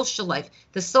the social life,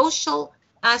 the social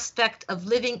aspect of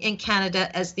living in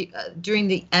Canada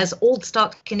as old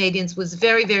stock Canadians was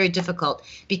very, very difficult,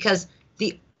 because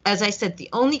as I said, the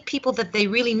only people that they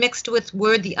really mixed with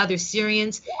were the other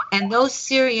Syrians, and those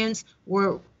Syrians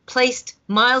were placed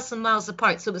miles and miles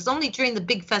apart. So it was only during the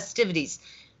big festivities,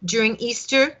 during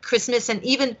Easter, Christmas, and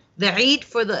even the Eid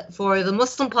for the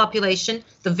Muslim population,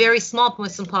 the very small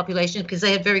Muslim population, because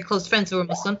they had very close friends who were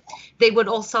Muslim, they would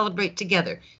all celebrate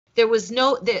together. There was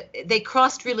they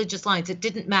crossed religious lines. It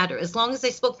didn't matter. As long as they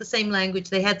spoke the same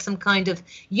language, they had some kind of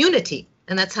unity,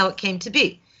 and that's how it came to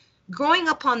be. Growing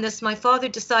up on this, my father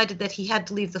decided that he had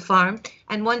to leave the farm,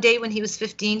 and one day when he was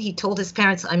 15, he told his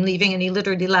parents, "I'm leaving," and he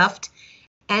literally left.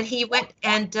 And he went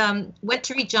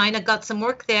to Regina, got some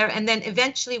work there, and then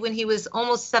eventually, when he was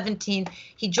almost 17,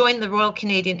 he joined the Royal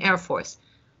Canadian Air Force.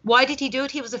 Why did he do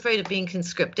it? He was afraid of being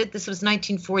conscripted. This was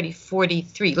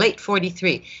 1943, late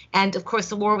 43. And of course,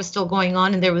 the war was still going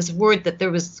on, and there was word that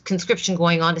there was conscription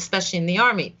going on, especially in the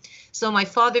army. So my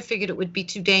father figured it would be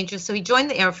too dangerous, so he joined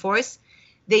the Air Force.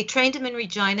 They trained him in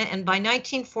Regina, and by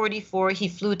 1944,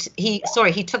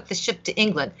 he took the ship to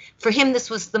England. For him, this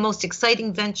was the most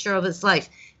exciting venture of his life,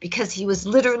 because he was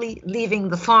literally leaving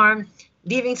the farm,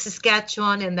 leaving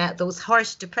Saskatchewan in those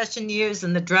harsh Depression years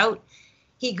and the drought.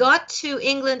 He got to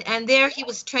England, and there he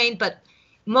was trained, but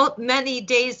many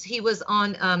days he was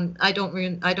on, I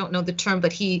don't know the term,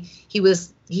 but he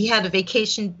had a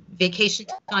vacation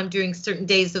time during certain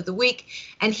days of the week,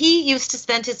 and he used to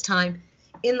spend his time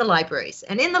in the libraries.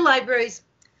 And in the libraries,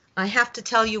 I have to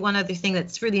tell you one other thing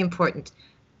that's really important.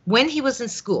 When he was in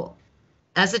school,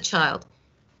 as a child,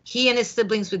 he and his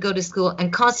siblings would go to school,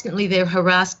 and constantly they were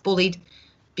harassed, bullied,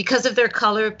 because of their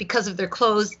color, because of their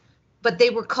clothes, but they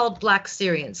were called Black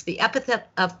Syrians. The epithet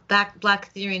of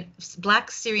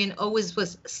Black Syrian always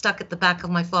was stuck at the back of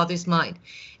my father's mind.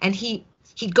 And he'd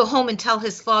go home and tell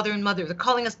his father and mother, "They're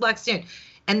calling us Black Syrian."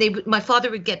 And my father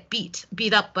would get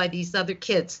beat up by these other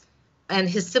kids, and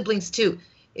his siblings too.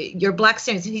 "You're Black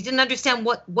Syrians." And he didn't understand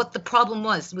what the problem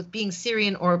was with being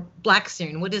Syrian or Black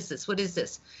Syrian. What is this? What is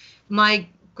this? My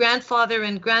grandfather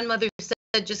and grandmother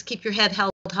said, "Just keep your head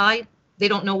held high. They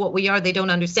don't know what we are. They don't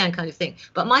understand," kind of thing.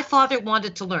 But my father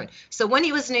wanted to learn. So when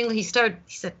he was in England, he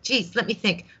said, "Geez, let me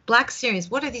think. Black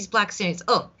Syrians, what are these Black Syrians?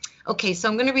 Oh, okay, so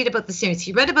I'm going to read about the Syrians."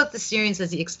 He read about the Syrians,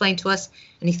 as he explained to us,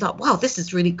 and he thought, "Wow, this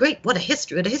is really great. What a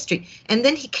history, what a history." And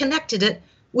then he connected it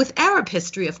with Arab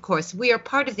history, of course. We are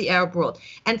part of the Arab world.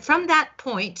 And from that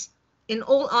point, in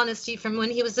all honesty, from when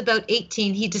he was about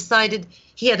 18, he decided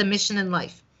he had a mission in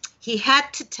life. He had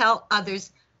to tell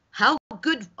others how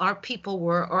good our people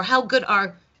were, or how good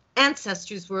our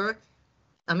ancestors were.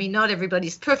 I mean, not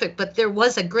everybody's perfect, but there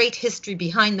was a great history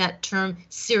behind that term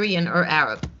Syrian or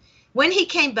Arab. When he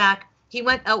came back, he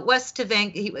went out west to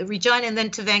Regina and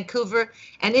then to Vancouver.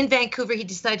 And in Vancouver, he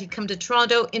decided to come to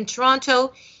Toronto. In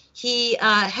Toronto, he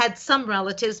had some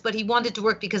relatives, but he wanted to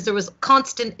work because there was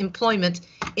constant employment.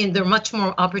 There were much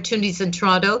more opportunities in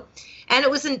Toronto. And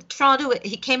it was in Toronto,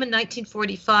 he came in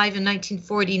 1945. In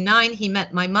 1949, he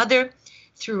met my mother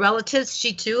through relatives.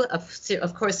 She too,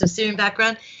 of course, of Syrian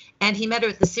background. And he met her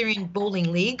at the Syrian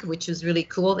Bowling League, which was really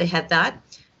cool. They had that.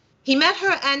 He met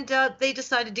her, and they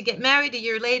decided to get married a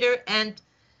year later. And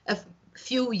a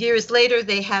few years later,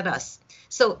 they had us.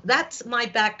 So that's my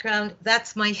background.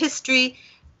 That's my history.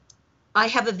 I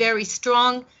have a very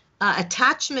strong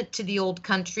attachment to the old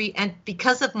country, and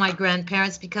because of my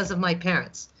grandparents, because of my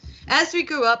parents. As we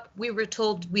grew up, we were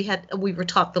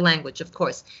taught the language, of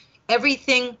course.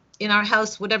 Everything in our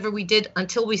house, whatever we did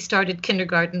until we started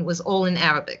kindergarten was all in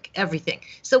Arabic, everything.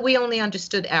 So we only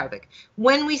understood Arabic.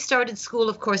 When we started school,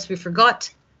 of course, we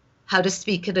forgot how to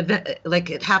speak it, like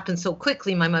it happened so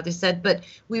quickly, my mother said, but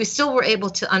we still were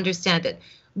able to understand it.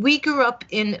 We grew up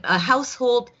in a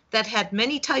household that had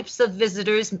many types of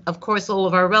visitors. Of course, all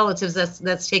of our relatives,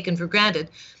 that's taken for granted.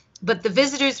 But the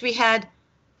visitors we had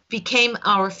became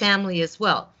our family as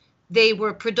well. They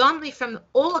were predominantly from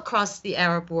all across the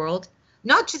Arab world,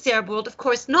 not just the Arab world, of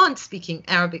course, non-speaking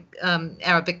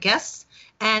Arabic guests,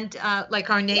 and like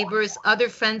our neighbors, other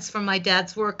friends from my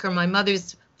dad's work or my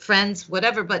mother's friends,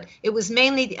 whatever. But it was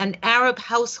mainly an Arab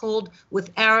household with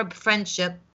Arab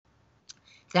friendship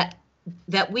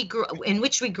that we grew, in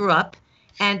which we grew up,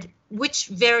 and which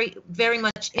very, very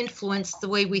much influenced the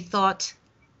way we thought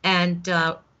and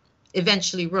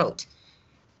eventually wrote.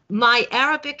 My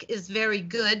Arabic is very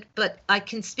good, but I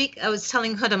can speak, I was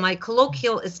telling Houda, my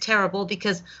colloquial is terrible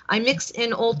because I mix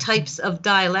in all types of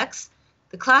dialects.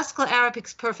 The classical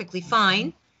Arabic's perfectly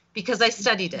fine because I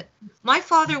studied it. My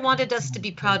father wanted us to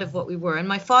be proud of what we were, and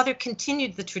my father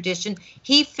continued the tradition.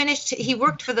 He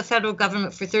worked for the federal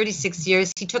government for 36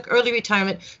 years. He took early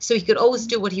retirement so he could always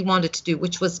do what he wanted to do,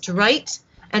 which was to write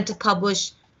and to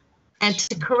publish and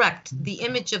to correct the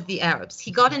image of the Arabs.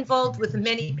 He got involved with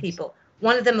many people.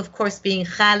 One of them, of course, being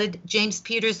Khaled. James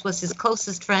Peters was his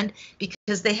closest friend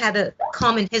because they had a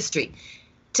common history.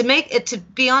 To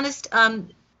be honest,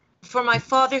 for my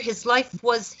father, his life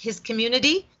was his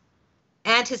community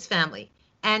and his family.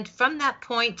 And from that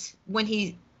point, when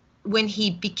he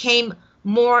became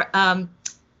more,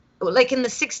 like in the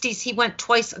 60s, he went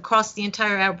twice across the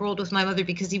entire Arab world with my mother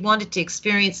because he wanted to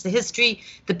experience the history,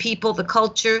 the people, the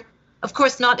culture. Of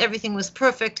course, not everything was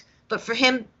perfect, but for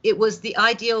him, it was the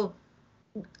ideal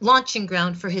launching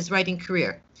ground for his writing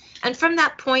career. And from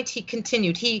that point, he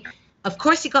continued. Of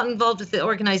course, he got involved with the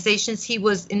organizations. He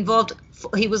was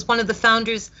one of the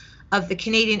founders of the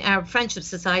Canadian Arab Friendship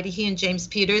Society, he and James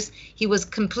Peters. He was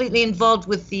completely involved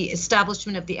with the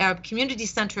establishment of the Arab Community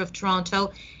Center of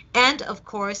Toronto, and of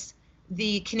course,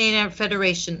 the Canadian Arab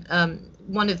Federation,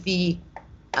 one of the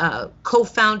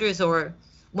co-founders or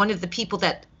one of the people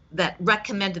that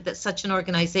recommended that such an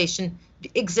organization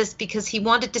exist because he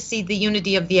wanted to see the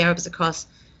unity of the Arabs across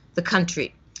the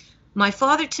country. My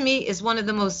father, to me, is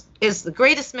the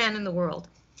greatest man in the world,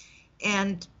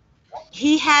 and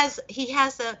he has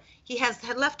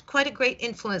left quite a great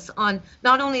influence on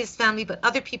not only his family but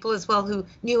other people as well who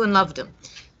knew and loved him.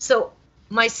 So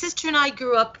my sister and I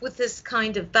grew up with this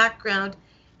kind of background,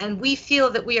 and we feel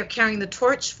that we are carrying the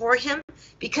torch for him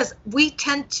because we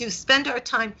tend to spend our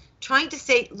time trying to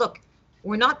say, look,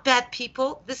 we're not bad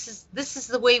people. This is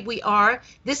the way we are.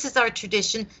 This is our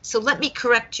tradition. So let me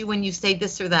correct you when you say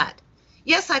this or that.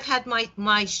 Yes, I've had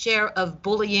my share of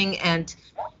bullying and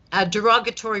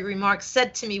derogatory remarks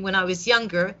said to me when I was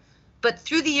younger, but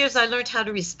through the years I learned how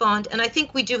to respond, and I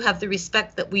think we do have the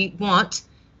respect that we want.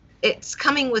 It's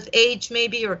coming with age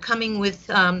maybe, or coming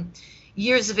with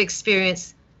years of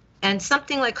experience, and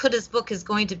something like Houda's book is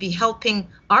going to be helping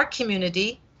our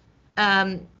community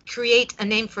create a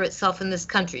name for itself in this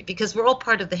country, because we're all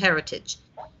part of the heritage.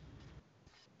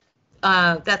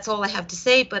 That's all I have to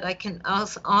say, but I can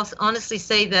also honestly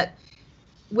say that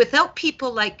without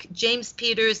people like James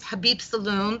Peters, Habib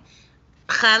Salloum,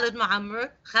 Khaled Mouammar,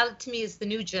 Khaled to me is the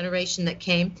new generation that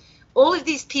came, all of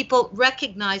these people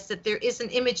recognize that there is an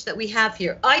image that we have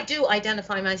here. I do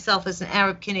identify myself as an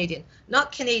Arab Canadian,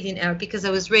 not Canadian Arab, because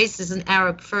I was raised as an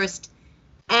Arab first,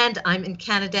 and I'm in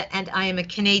Canada, and I am a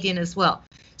Canadian as well.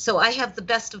 So I have the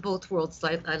best of both worlds,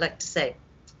 I like to say.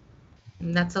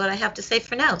 And that's what I have to say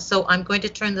for now. So I'm going to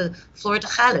turn the floor to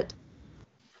Khaled.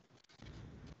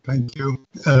 Thank you.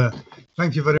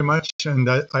 Thank you very much. And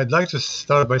I'd like to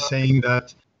start by saying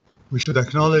that we should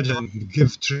acknowledge and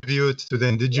give tribute to the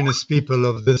indigenous people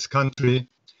of this country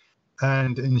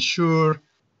and ensure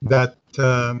that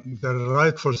their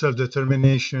right for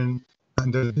self-determination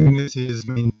and their dignity is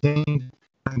maintained,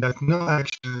 and that no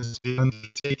actions be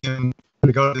undertaken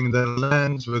regarding their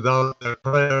lands without their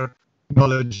prior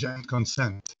knowledge and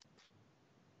consent.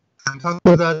 And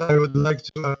after that, I would like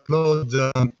to applaud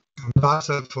Houda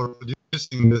Asal for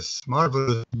producing this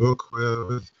marvelous book.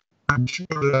 I'm sure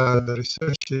the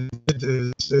research she did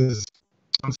is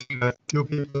something that few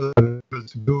people are able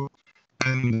to do,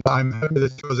 and I'm happy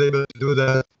that she was able to do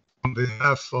that on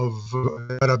behalf of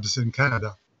Arabs in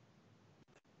Canada.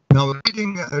 Now,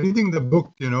 reading the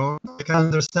book, I can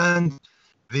understand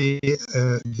the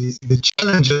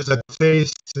challenges that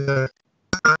faced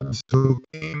Arabs who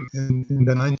came in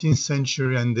the 19th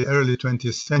century and the early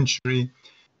 20th century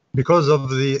because of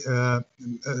the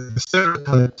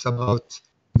stereotypes about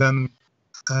them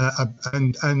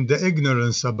and the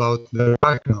ignorance about their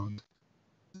background,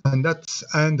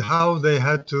 and how they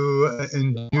had to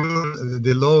endure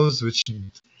the laws which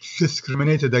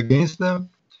discriminated against them,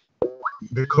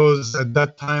 because at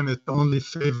that time it only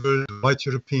favored white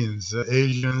Europeans.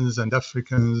 Asians and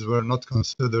Africans were not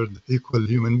considered equal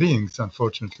human beings,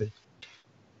 unfortunately.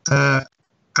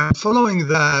 And following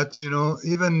that,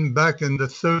 even back in the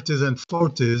 30s and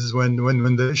 40s,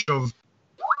 when the issue of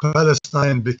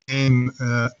Palestine became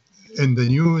in the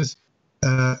news,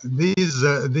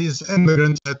 these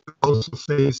immigrants had to also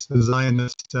face the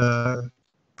Zionist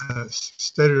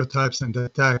stereotypes and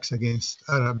attacks against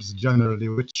Arabs generally,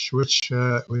 which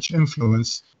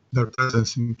influenced their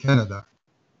presence in Canada.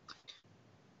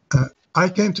 I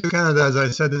came to Canada, as I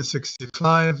said, in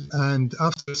 '65, and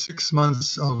after 6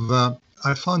 months of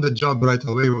I found a job right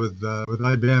away with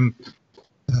IBM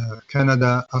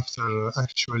Canada after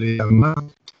actually a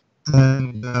month,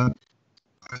 and I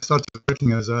started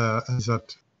working as a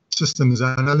systems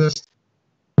analyst.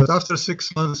 But after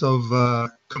 6 months of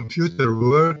computer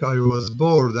work, I was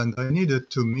bored and I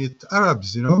needed to meet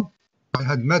Arabs. I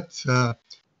had met, I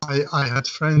had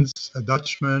friends, a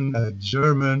Dutchman, a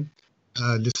German,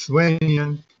 a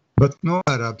Lithuanian, but no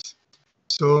Arabs.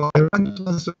 So I went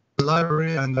once to the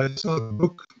library and I saw a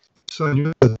book, so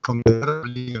new from the Arab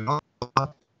League and all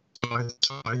that.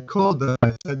 So I called them.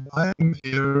 I said, I am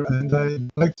here and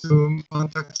I'd like to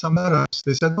contact some Arabs.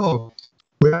 They said, oh,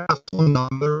 we have a phone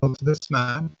number of this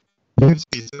man, James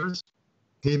Peters.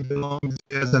 He belongs,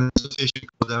 he has an association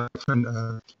called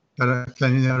the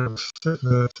Canadian Arab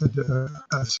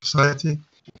Society.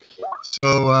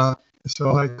 So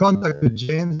I contacted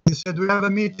James. He said, we have a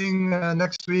meeting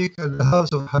next week at the house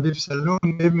of Habib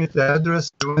Salloum. Gave me the address.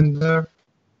 We went there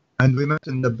and we met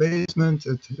in the basement.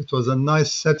 It was a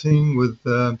nice setting with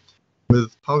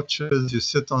pouches. You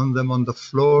sit on them on the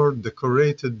floor,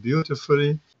 decorated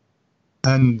beautifully.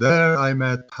 And there I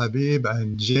met Habib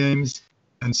and James.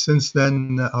 And since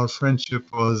then, our friendship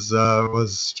was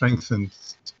strengthened.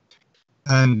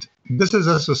 And this is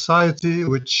a society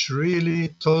which really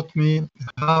taught me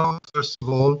how, first of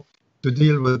all, to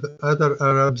deal with other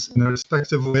Arabs in a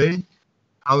respectful way,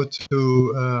 how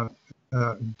to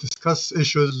discuss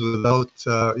issues without,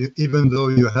 even though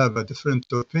you have a different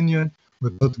opinion,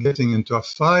 without getting into a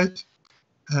fight.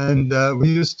 And we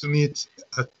used to meet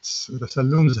at the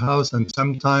Salloum's house and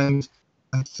sometimes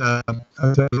at a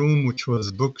room which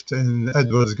was booked in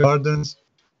Edwards Gardens.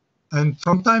 And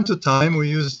from time to time, we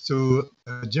used to,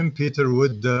 Jim Peter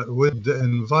would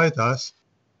invite us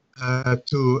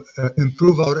to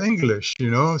improve our English,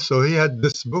 So he had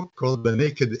this book called The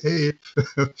Naked Ape,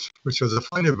 which was a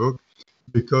funny book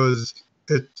because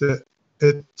it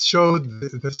showed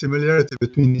the similarity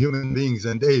between human beings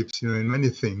and apes, in many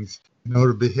things, in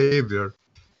our behavior.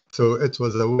 So it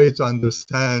was a way to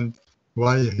understand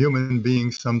why human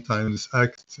beings sometimes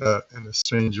act in a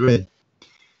strange way.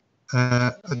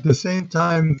 At the same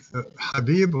time,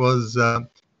 Habib was an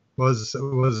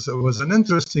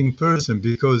interesting person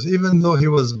because even though he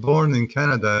was born in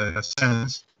Canada in a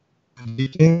sense, and he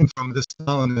came from this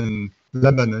town in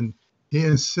Lebanon, he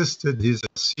insisted he's a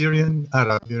Syrian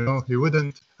Arab. He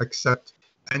wouldn't accept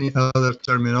any other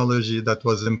terminology that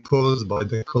was imposed by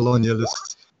the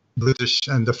colonialists, British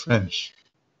and the French.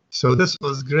 So this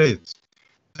was great,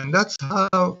 and that's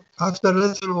how, after a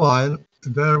little while,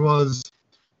 there was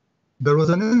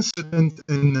an incident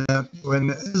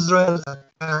when Israel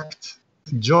attacked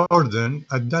Jordan.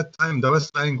 At that time, the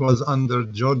West Bank was under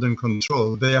Jordan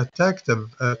control. They attacked a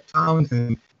town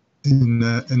in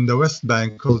the West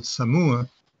Bank called Samoa,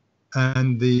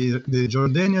 and the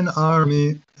Jordanian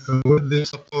army, with the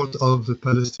support of the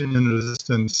Palestinian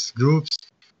resistance groups,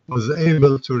 was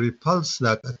able to repulse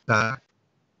that attack.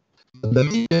 But the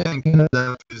media in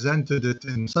Canada presented it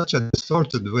in such a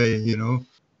distorted way,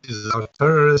 These are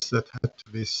terrorists that had to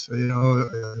be, Israel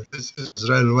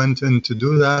went in to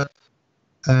do that.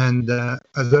 And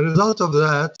as a result of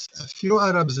that, a few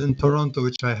Arabs in Toronto,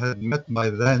 which I had met by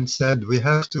then, said we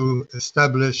have to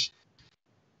establish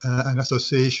an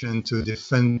association to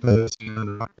defend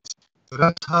Palestinian rights. So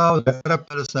that's how the Arab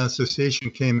Palestine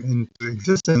Association came into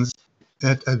existence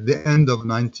at the end of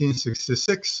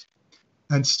 1966.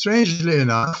 And strangely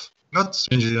enough, not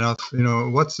strangely enough,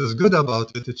 what's as good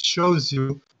about it, it shows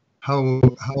you how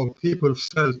people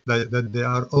felt that they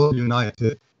are all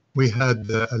united. We had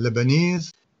a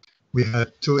Lebanese, we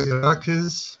had 2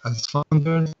 Iraqis as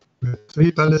founders, we had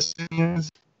 3 Palestinians,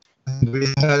 and we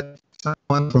had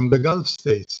someone from the Gulf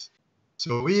states.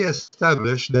 So we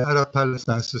established the Arab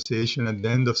Palestine Association at the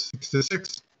end of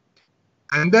 '66.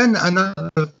 And then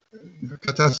another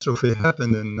catastrophe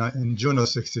happened in June of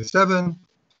 '67,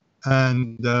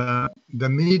 and the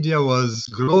media was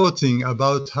gloating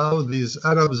about how these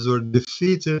Arabs were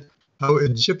defeated, how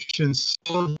Egyptian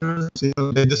soldiers,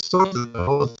 they distorted the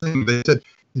whole thing. They said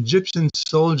Egyptian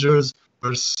soldiers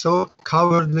were so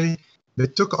cowardly, they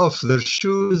took off their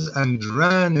shoes and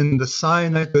ran in the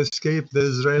Sinai to escape the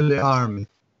Israeli army,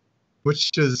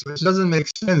 which doesn't make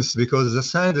sense because the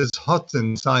sand is hot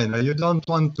in Sinai. You don't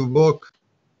want to walk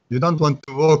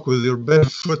with your bare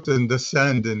foot in the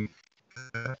sand in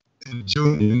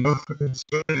June, it's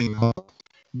burning hot.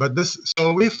 But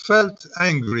so we felt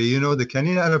angry, the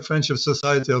Canadian Arab Friendship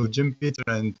Society of Jim Peter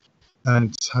and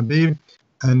Habib,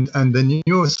 and the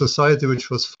new society which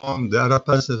was formed, the Arab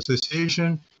Peace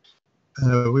Association.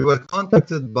 We were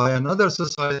contacted by another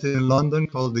society in London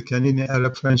called the Canadian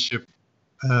Arab Friendship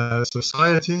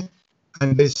Society,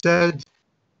 and they said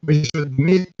we should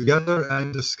meet together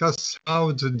and discuss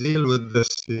how to deal with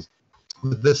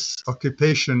this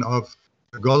occupation of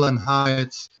the Golan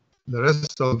Heights, the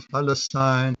rest of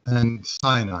Palestine, and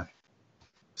Sinai.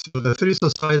 So the three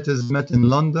societies met in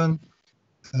London.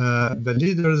 The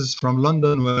leaders from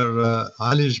London were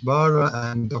Ali Jbara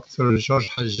and Dr. George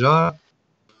Hajjar.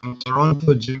 From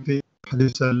Toronto, GP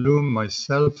Salloum,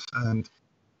 myself, and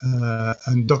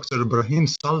Dr. Ibrahim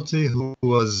Salti, who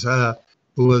was a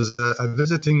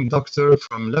visiting doctor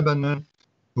from Lebanon,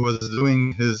 who was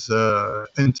doing his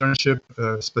internship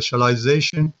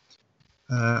specialization.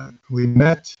 We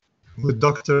met with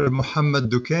Dr.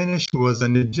 Mohammed Dukanish, who was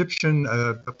an Egyptian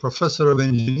professor of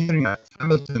engineering at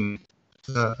Hamilton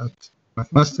at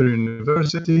McMaster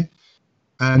University,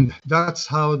 and that's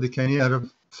how the Canadian Arab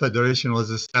Federation was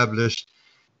established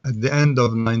at the end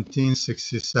of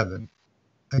 1967.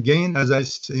 Again, as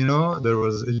there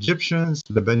was Egyptians,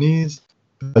 Lebanese,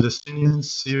 Palestinians,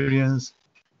 Syrians,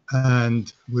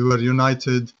 and we were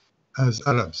united as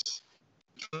Arabs.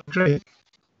 Great.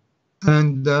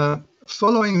 And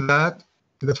following that,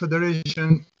 the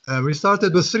Federation, we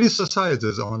started with three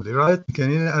societies only, right?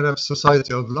 Canadian Arab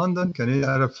Society of London, Canadian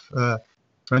Arab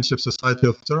Friendship Society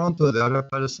of Toronto, the Arab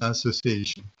Palestine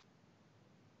Association.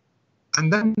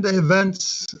 And then the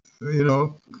events,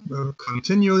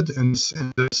 continued in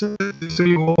the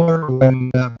 73 war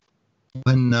when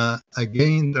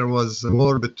again there was a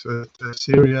war between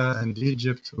Syria and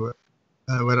Egypt were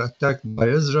attacked by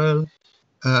Israel.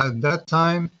 At that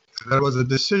time, there was a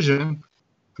decision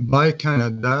by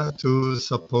Canada to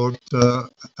support,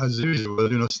 as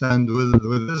usual, stand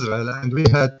with Israel, and we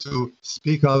had to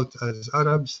speak out as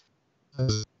Arabs,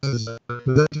 as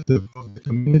representative of the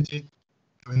community.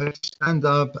 We had to stand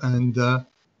up,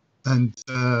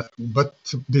 but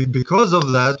because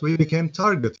of that, we became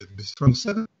targeted. From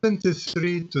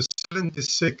 73 to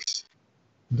 76,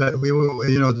 that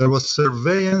there was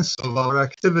surveillance of our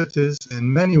activities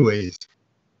in many ways.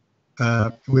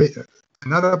 An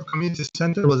Arab Community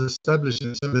Center was established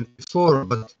in 74,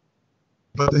 but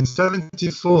in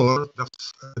 74,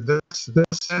 the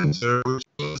center, which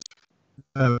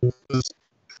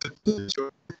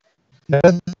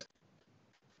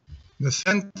the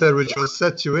center which was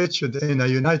situated in a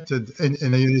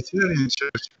Unitarian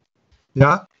church.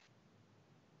 Yeah.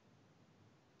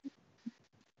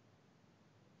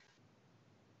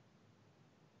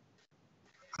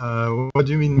 What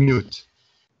do you mean mute?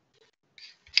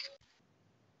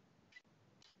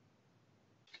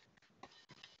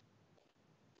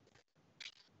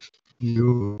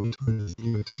 Mute.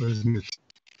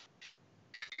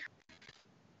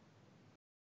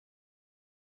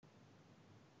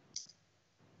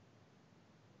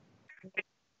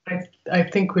 I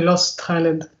think we lost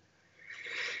Khaled.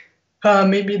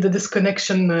 Maybe the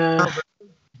disconnection.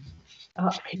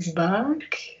 He's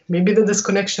back. Maybe the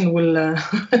disconnection will.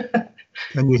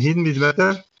 Can you hear me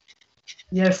better?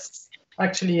 Yes,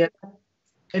 actually, yeah.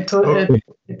 It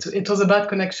was a bad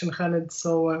connection, Khaled.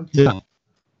 So yeah.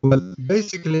 Well,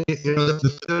 basically,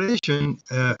 the Federation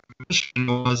mission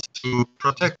was to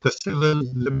protect the civil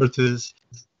liberties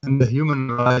and the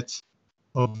human rights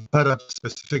of Arabs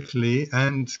specifically,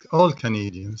 and all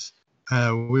Canadians.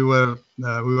 We were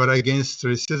against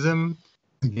racism,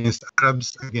 against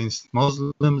Arabs, against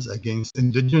Muslims, against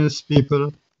indigenous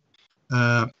people.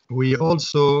 We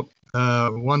also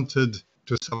wanted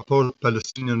to support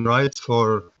Palestinian rights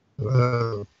for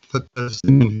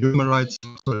Palestinian human rights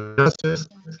and justice,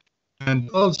 and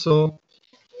also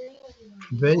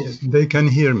they can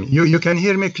hear me. You can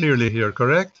hear me clearly here,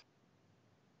 correct?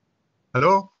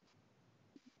 Hello?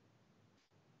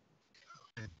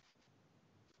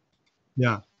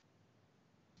 Yeah.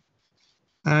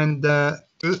 And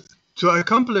to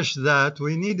accomplish that,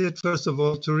 we needed, first of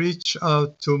all, to reach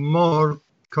out to more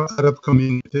Arab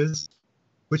communities,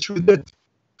 which we did.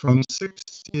 From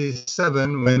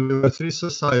 67, when we were 3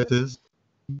 societies,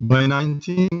 by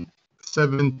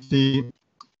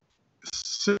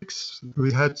 1976,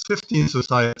 we had 15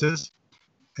 societies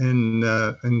in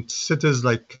cities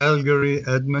like Calgary,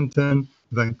 Edmonton,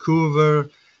 Vancouver,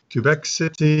 Quebec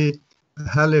City,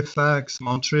 Halifax,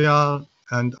 Montreal,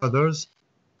 and others.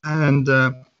 And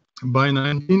by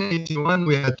 1981,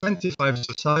 we had 25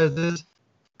 societies.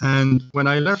 And when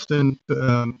I left in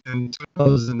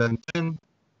 2010,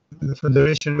 the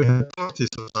Federation, we had 40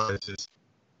 societies.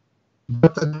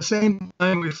 But at the same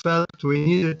time, we felt we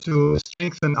needed to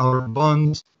strengthen our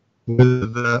bonds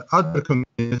with other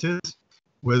communities,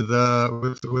 with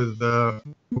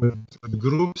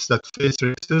groups that face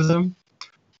racism,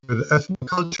 with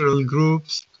ethnocultural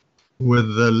groups, with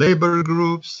labor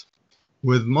groups,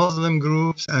 with Muslim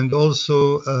groups, and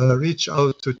also reach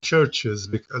out to churches,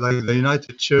 like the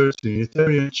United Church, the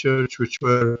Unitarian Church, which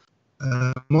were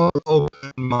more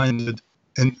open-minded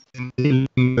in dealing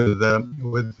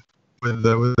with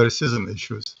racism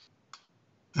issues.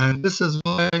 And this is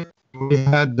why we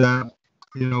had,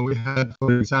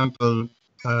 for example,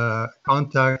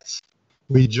 contacts.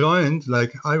 We joined,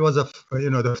 like I was the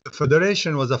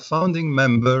Federation was a founding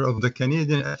member of the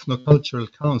Canadian Ethnocultural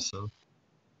Council,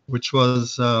 which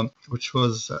was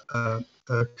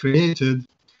created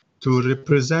to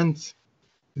represent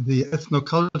the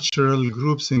ethnocultural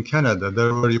groups in Canada.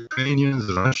 There were Ukrainians,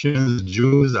 Russians,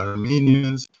 Jews,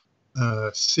 Armenians,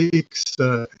 Sikhs,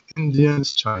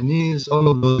 Indians, Chinese, all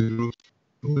of those groups.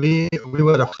 We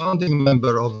were a founding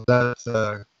member of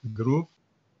that group,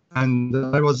 and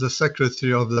I was the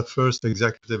secretary of the first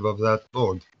executive of that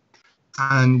board.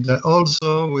 And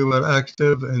also we were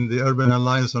active in the Urban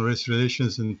Alliance on Race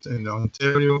Relations in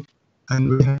Ontario, and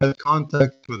we had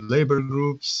contact with labor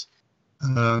groups.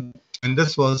 And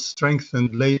this was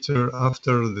strengthened later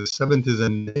after the 70s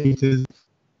and 80s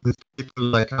with people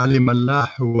like Ali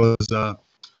Mallah, who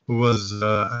was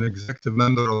an executive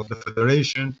member of the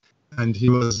Federation, and he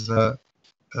was an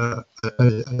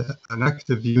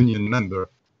active union member.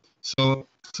 So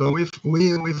we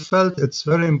felt it's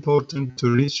very important to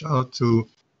reach out to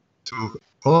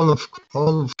all of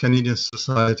Canadian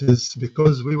societies,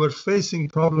 because we were facing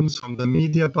problems from the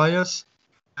media bias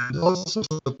and also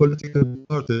from the political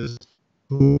parties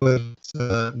who were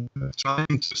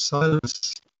trying to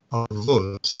silence our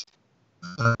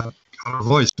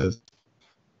voices.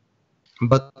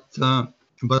 But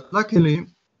luckily,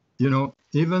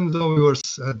 even though we were,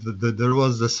 there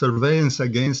was the surveillance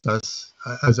against us,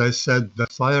 as I said, the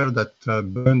fire that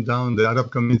burned down the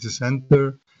Arab Community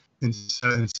Center in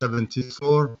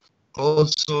 74,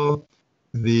 also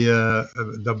the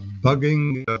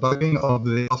bugging of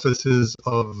the offices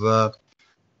of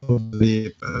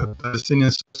the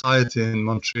Palestinian Society in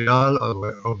Montreal,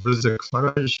 of Rizq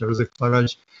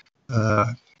Faraj.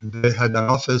 They had an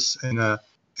office in a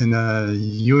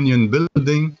union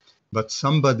building, but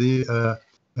somebody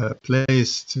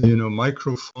placed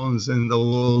microphones in the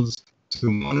walls to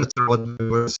monitor what they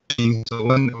were saying. So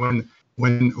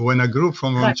when a group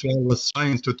from Montreal was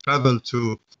trying to travel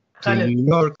to New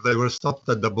York, they were stopped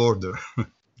at the border.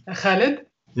 Khaled?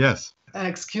 Yes.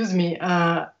 Excuse me.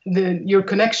 Your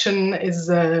connection is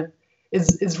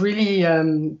really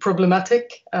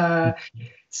problematic.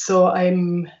 So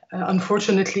I'm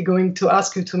unfortunately going to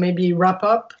ask you to maybe wrap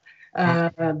up,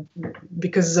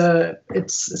 because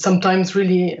it's sometimes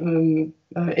really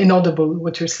inaudible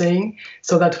what you're saying,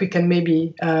 so that we can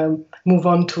maybe move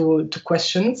on to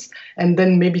questions, and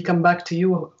then maybe come back to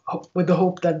you with the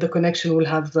hope that the connection will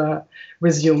have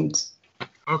resumed.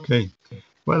 Okay.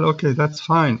 Well, okay, that's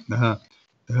fine.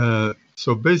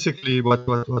 So basically, what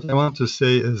I want to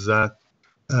say is that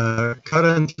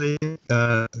currently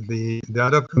the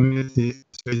Arab community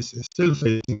is still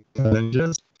facing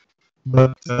challenges,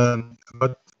 but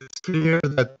it's clear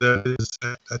that there is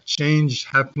a change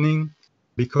happening,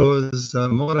 because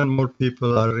more and more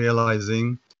people are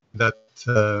realizing that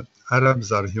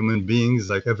Arabs are human beings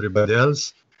like everybody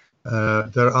else.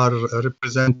 There are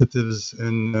representatives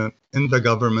in the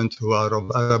government who are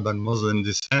of Arab and Muslim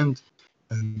descent.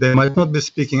 They might not be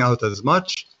speaking out as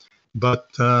much, but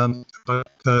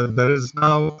there is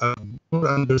now more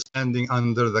understanding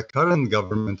under the current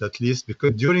government, at least,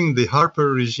 because during the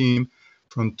Harper regime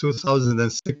from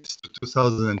 2006 to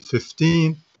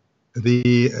 2015,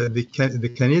 the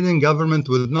Canadian government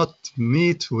will not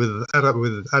meet with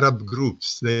Arab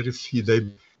groups.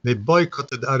 They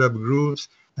boycotted Arab groups,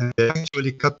 and they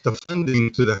actually cut the funding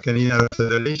to the Canadian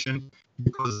Federation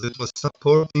because it was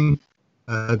supporting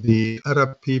the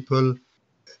Arab people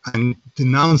and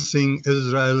denouncing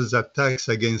Israel's attacks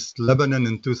against Lebanon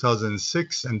in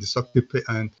 2006 and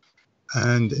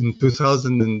and in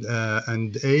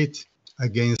 2008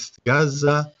 against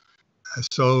Gaza.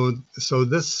 So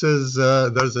this is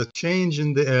there's a change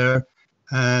in the air,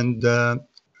 and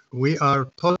we are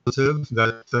positive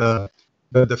that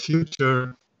the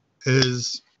future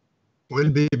will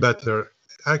be better.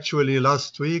 Actually,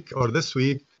 last week or this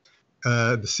week,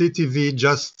 the CTV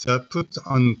just put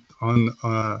on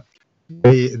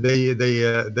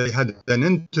they had an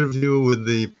interview with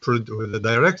the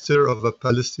director of a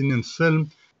Palestinian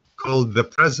film called The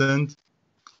Present,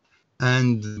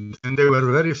 and they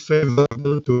were very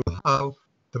favorable to how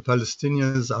the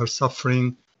Palestinians are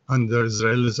suffering under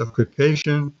Israel's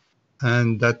occupation,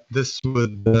 and that this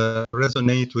would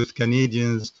resonate with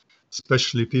Canadians,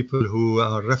 especially people who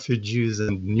are refugees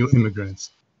and new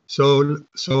immigrants. So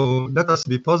let us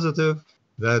be positive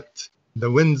that the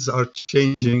winds are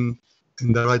changing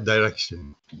in the right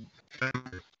direction.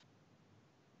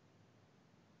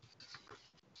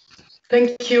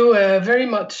 Thank you very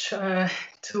much to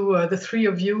the three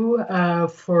of you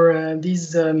for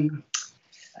these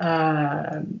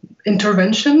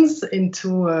interventions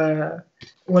into,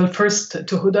 well, first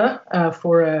to Houda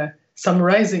for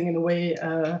summarizing in a way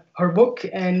her book,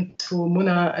 and to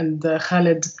Muna and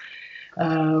Khaled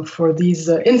for these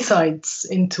insights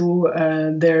into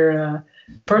their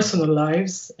personal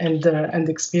lives and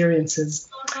experiences.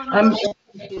 How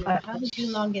did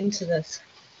you log into this?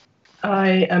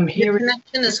 I am hearing... Your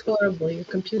connection is horrible. Your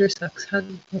computer sucks.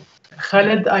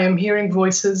 Khaled, I am hearing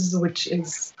voices, which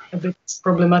is a bit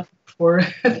problematic for...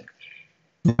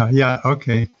 Yeah,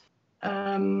 okay.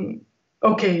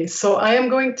 Okay, so I am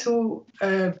going to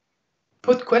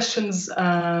put questions,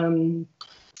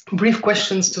 brief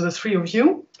questions to the three of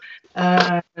you.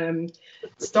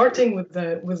 Starting with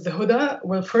the Houda.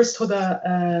 Well, first,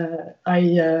 Houda, I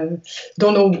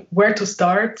don't know where to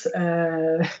start.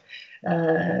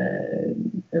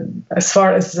 As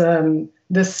far as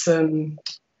this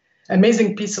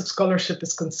amazing piece of scholarship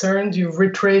is concerned, you've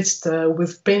retraced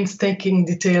with painstaking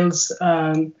details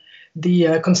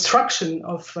the construction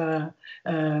of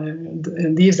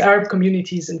these Arab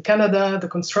communities in Canada, the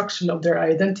construction of their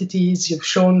identities. You've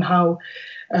shown how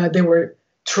they were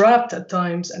trapped at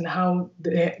times and how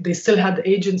they still had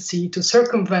agency to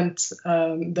circumvent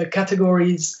the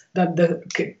categories that the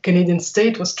Canadian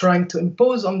state was trying to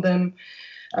impose on them.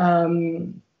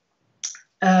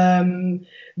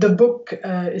 The book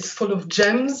is full of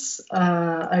gems.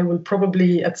 I will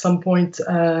probably at some point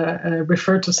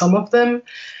refer to some of them,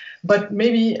 but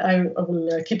maybe I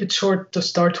will keep it short to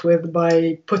start with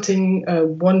by putting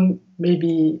one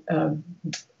maybe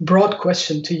broad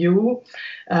question to you,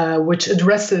 which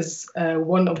addresses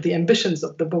one of the ambitions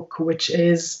of the book, which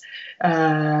is,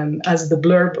 as the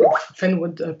blurb of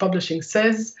Fenwood Publishing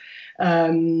says,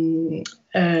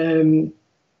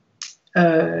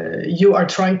 you are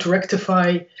trying to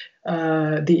rectify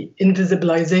the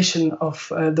invisibilization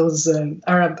of those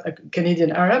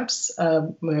Canadian Arabs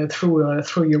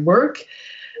through your work,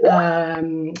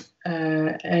 and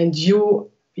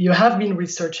you have been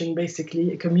researching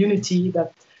basically a community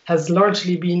that has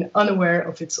largely been unaware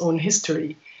of its own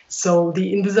history. So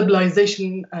the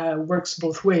invisibilization works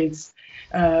both ways.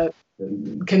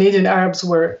 Canadian Arabs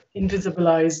were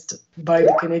invisibilized by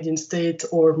the Canadian state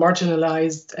or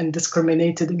marginalized and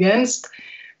discriminated against,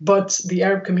 but the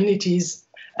Arab communities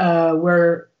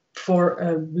were for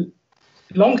a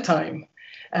long time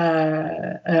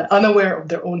unaware of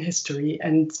their own history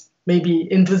and maybe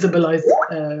invisibilized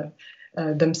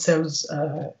themselves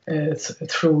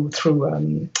through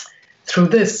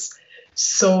this.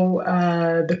 So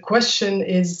the question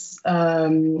is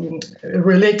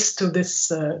relates to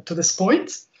this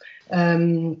point,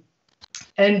 and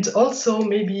also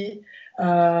maybe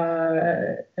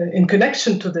in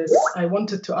connection to this, I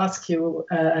wanted to ask you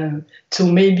to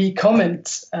maybe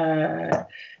comment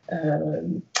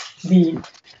the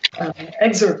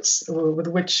excerpts with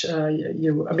which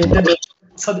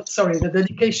the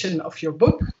dedication of your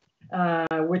book,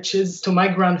 which is to my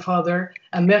grandfather,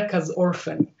 America's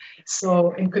orphan.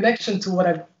 So in connection to what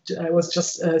I was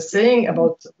just saying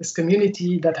about this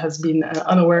community that has been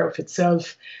unaware of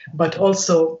itself, but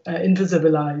also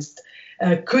invisibilized,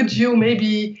 could you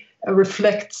maybe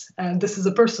reflect, and this is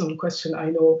a personal question, I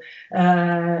know,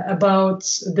 about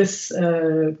this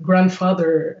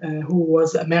grandfather who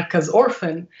was America's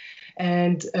orphan,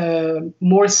 and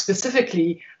more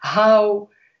specifically, how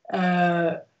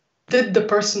did the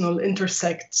personal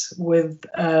intersect with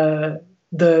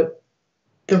the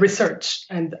research,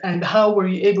 and how were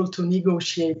you able to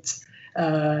negotiate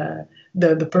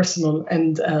the personal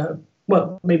and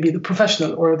well, maybe the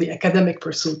professional or the academic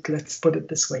pursuit. Let's put it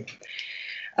this way.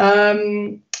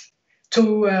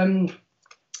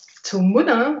 To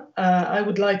Muna, I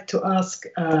would like to ask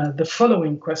the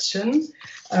following question.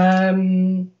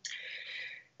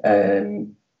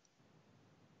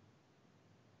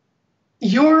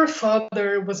 Your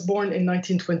father was born in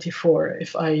 1924,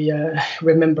 if I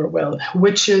remember well,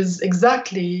 which is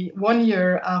exactly 1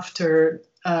 year after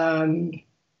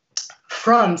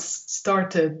France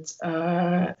started,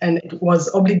 and it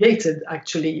was obligated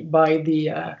actually by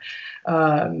the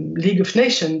League of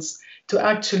Nations to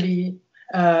actually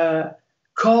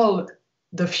call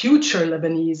the future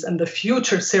Lebanese and the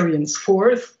future Syrians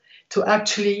forth to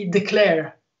actually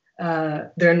declare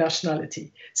their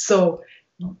nationality. So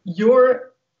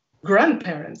your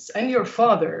grandparents and your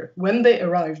father, when they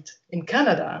arrived in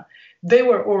Canada, they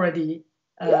were already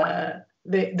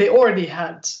they already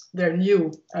had their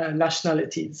new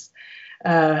nationalities,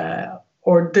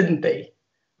 or didn't they?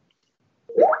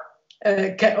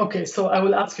 Okay, so I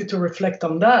will ask you to reflect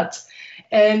on that,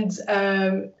 and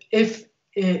if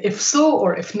so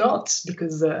or if not,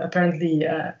 because apparently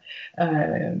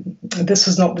this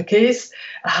was not the case,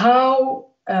 how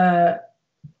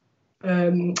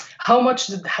much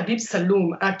did Habib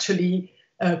Salloum actually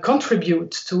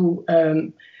contribute to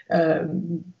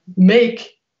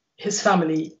make his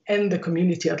family and the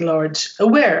community at large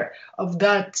aware of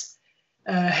that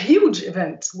huge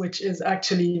event, which is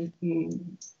actually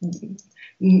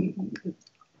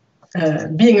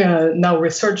being now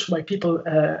researched by people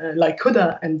like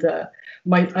Houda, and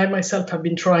I myself have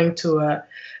been trying to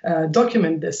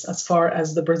document this as far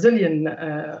as the Brazilian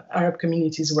Arab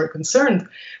communities were concerned,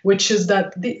 which is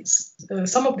that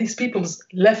some of these peoples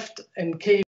left and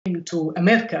came to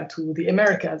America, to the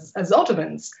Americas, as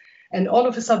Ottomans, and all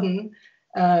of a sudden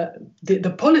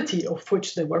the polity of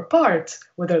which they were part,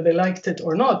 whether they liked it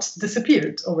or not,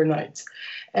 disappeared overnight.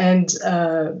 And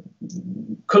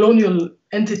colonial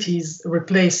entities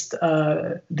replaced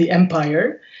the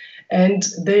empire, and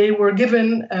they were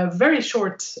given a very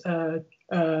short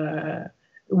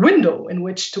window in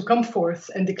which to come forth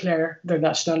and declare their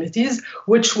nationalities,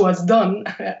 which was done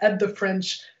at the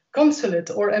French consulate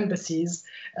or embassies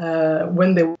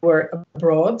when they were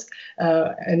abroad,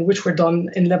 and which were done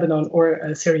in Lebanon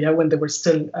or Syria when they were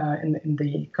still in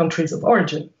the countries of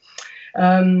origin.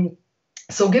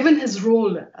 So given his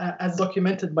role as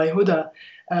documented by Houda,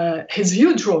 his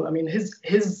huge role, I mean,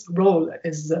 his role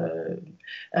is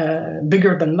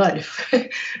bigger than life,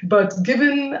 but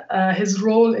given his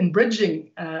role in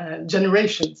bridging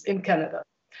generations in Canada,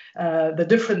 the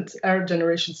different Arab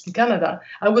generations in Canada,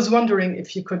 I was wondering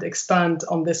if you could expand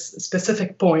on this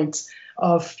specific point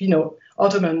of,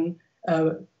 Ottoman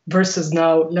versus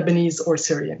now Lebanese or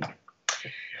Syrian.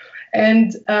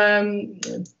 And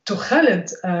to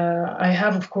Khaled, I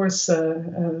have, of course,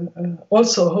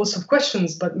 also a host of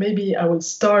questions, but maybe I will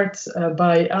start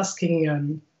by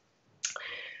asking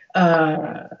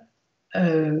a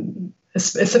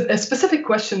specific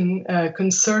question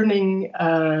concerning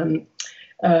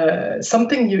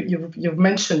something you've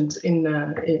mentioned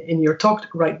in your talk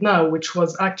right now, which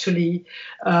was actually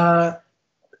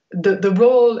the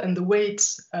role and the weight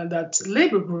that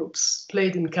labor groups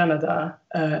played in Canada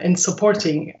in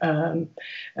supporting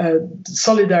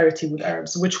solidarity with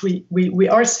Arabs, which we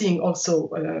are seeing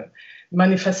also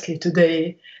manifestly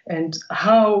today, and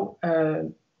how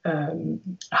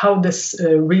this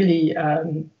really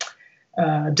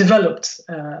developed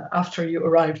after you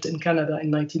arrived in Canada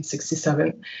in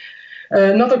 1967.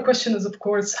 Another question is, of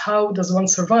course, how does one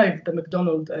survive the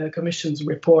MacDonald Commission's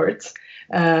report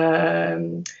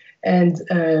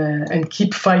and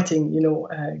keep fighting,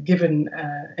 given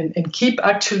and keep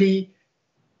actually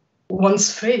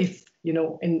one's faith,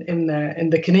 in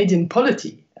the Canadian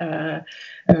polity.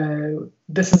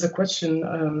 This is a question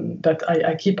that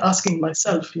I keep asking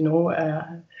myself.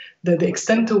 The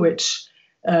extent to which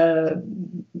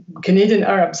Canadian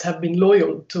Arabs have been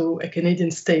loyal to a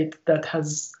Canadian state that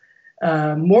has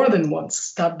more than once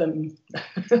stabbed them,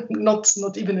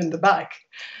 not even in the back,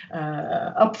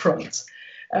 up front.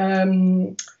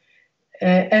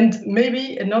 And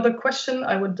maybe another question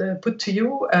I would put to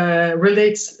you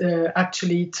relates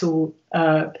actually to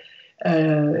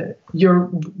your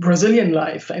Brazilian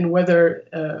life, and whether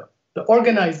the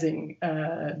organizing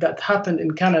that happened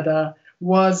in Canada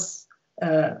was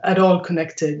at all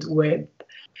connected with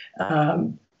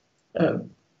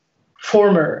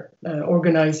former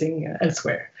organizing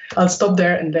elsewhere. I'll stop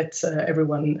there and let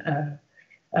everyone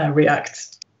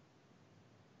react.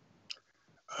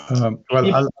 Well,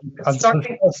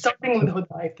 starting with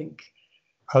Houda, I think.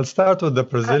 I'll start with the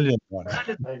Brazilian one.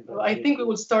 I think we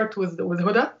will start with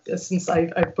Houda, since I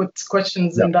put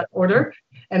questions in that order,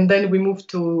 and then we move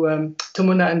to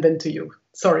Mona and then to you.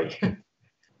 Sorry.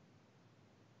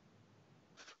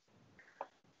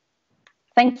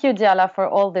 Thank you, Dyala, for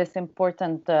all these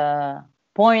important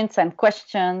points and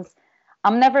questions.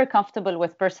 I'm never comfortable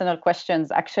with personal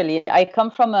questions, actually. I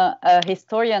come from a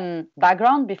historian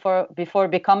background before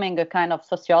becoming a kind of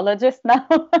sociologist now.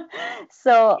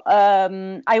 So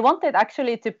I wanted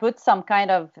actually to put some kind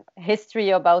of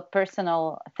history about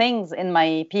personal things in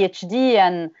my PhD.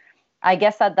 And I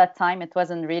guess at that time, it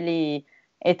wasn't really,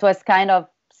 it was kind of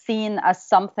seen as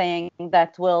something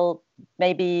that will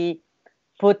maybe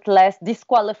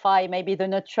disqualify maybe the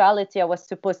neutrality I was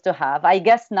supposed to have. I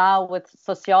guess now with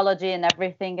sociology and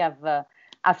everything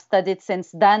I've studied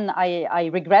since then, I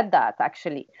regret that,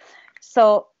 actually.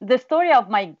 So the story of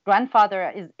my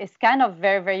grandfather is kind of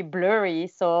very, very blurry.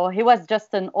 So he was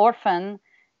just an orphan,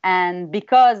 and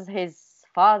because his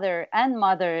father and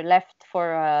mother left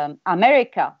for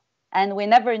America, and we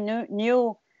never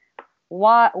knew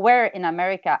where in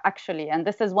America, actually. And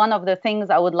this is one of the things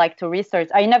I would like to research.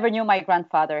 I never knew my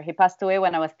grandfather. He passed away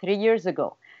when I was 3 years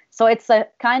ago. So it's a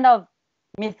kind of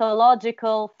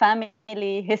mythological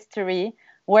family history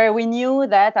where we knew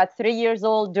that at 3 years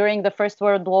old during the First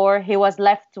World War, he was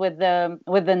left with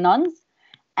the nuns,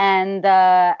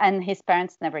 and his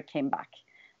parents never came back.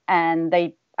 And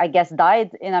they, I guess,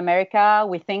 died in America.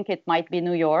 We think it might be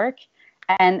New York.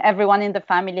 And everyone in the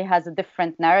family has a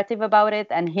different narrative about it,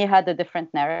 and he had a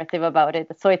different narrative about it.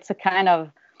 So it's a kind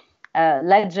of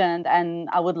legend, and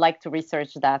I would like to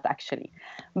research that, actually.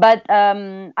 But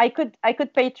I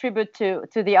could pay tribute to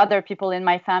the other people in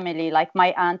my family, like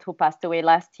my aunt who passed away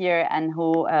last year and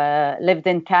who lived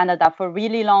in Canada for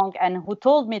really long, and who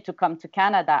told me to come to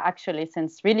Canada, actually,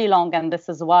 since really long. And this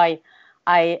is why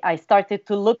I started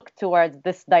to look towards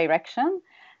this direction.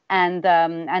 And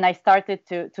I started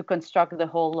to construct the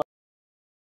whole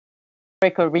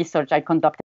historical research I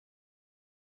conducted,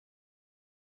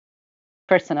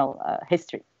 personal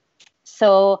history.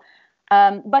 So,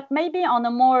 but maybe on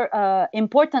a more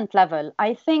important level,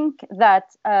 I think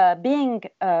that being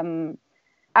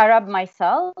Arab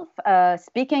myself,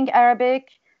 speaking Arabic,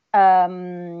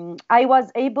 I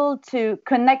was able to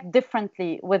connect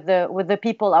differently with the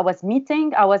people I was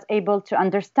meeting. I was able to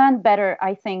understand better,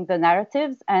 I think, the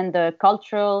narratives and the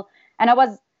cultural, and I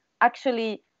was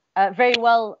actually very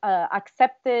well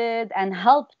accepted and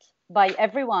helped by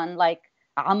everyone, like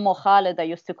Ammo Khaled, I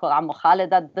used to call Ammo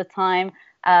Khaled at the time,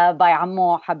 by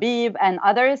Ammo Habib and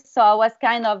others. So I was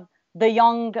kind of the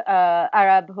young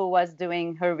Arab who was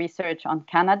doing her research on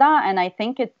Canada, and I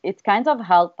think it kind of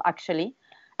helped, actually.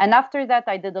 And after that,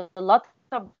 I did a lot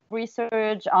of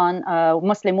research on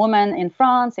Muslim women in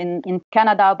France, in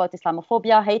Canada, about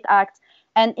Islamophobia, hate acts.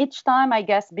 And each time, I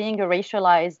guess, being a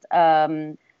racialized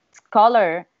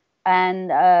scholar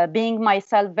and being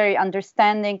myself very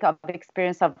understanding of the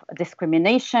experience of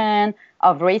discrimination,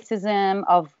 of racism,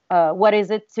 of what is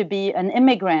it to be an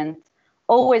immigrant,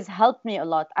 always helped me a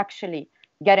lot, actually,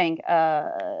 getting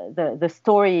the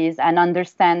stories and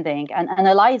understanding and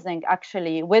analyzing,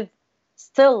 actually, with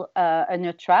still a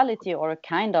neutrality, or a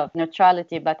kind of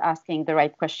neutrality, but asking the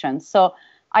right questions. So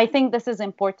I think this is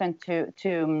important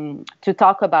to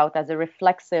talk about as a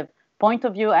reflexive point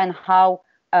of view, and how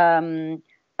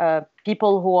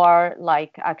people who are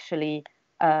like actually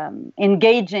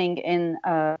engaging in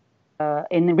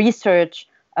research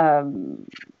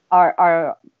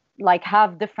are like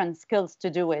have different skills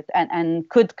to do it, and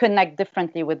could connect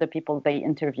differently with the people they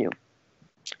interview.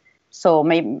 So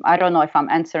maybe, I don't know if I'm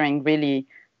answering really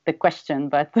the question,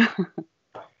 but.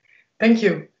 Thank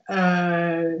you.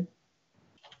 And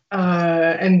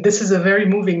this is a very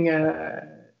moving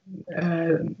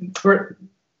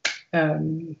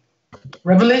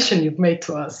revelation you've made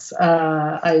to us.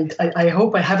 I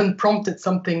hope I haven't prompted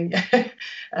something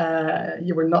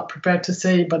you were not prepared to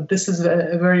say, but this is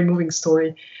a very moving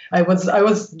story. I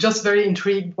was just very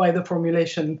intrigued by the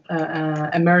formulation,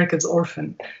 America's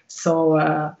orphan. So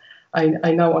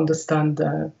I now understand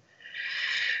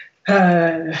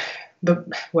I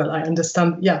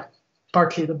understand, yeah,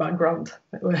 partly the background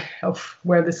of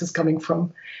where this is coming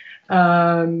from.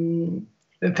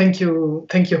 Thank you,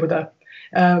 Houda.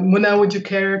 Mona, would you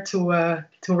care to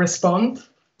respond?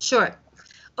 Sure.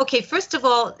 Okay, first of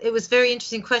all, it was a very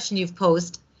interesting question you've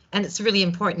posed, and it's really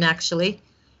important, actually,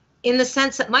 in the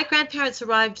sense that my grandparents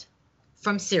arrived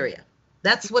from Syria.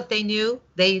 That's what they knew.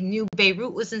 They knew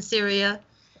Beirut was in Syria.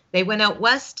 They went out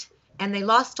west, and they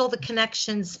lost all the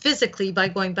connections physically by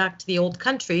going back to the old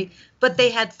country, but they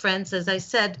had friends, as I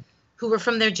said, who were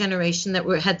from their generation that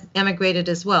had emigrated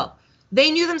as well. They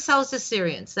knew themselves as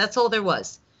Syrians. That's all there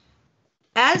was.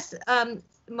 As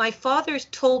my father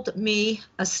told me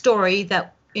a story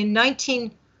that in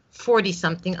 1940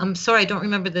 something, I'm sorry, I don't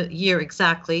remember the year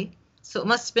exactly, so it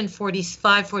must have been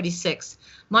 45, 46.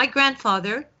 My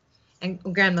grandfather and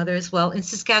grandmother as well in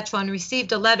Saskatchewan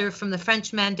received a letter from the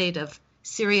French Mandate of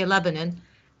Syria, Lebanon,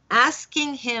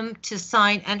 asking him to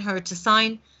sign and her to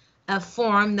sign a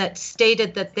form that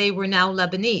stated that they were now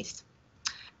Lebanese.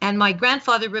 And my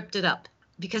grandfather ripped it up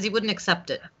because he wouldn't accept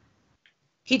it.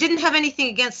 He didn't have anything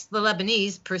against the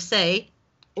Lebanese per se,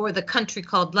 or the country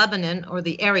called Lebanon, or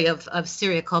the area of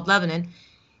Syria called Lebanon.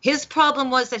 His problem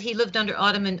was that he lived under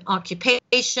Ottoman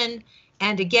occupation,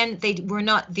 and again, they were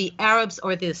not the Arabs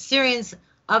or the Syrians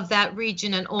of that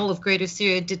region, and all of Greater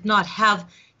Syria did not have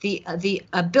the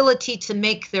ability to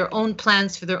make their own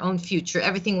plans for their own future.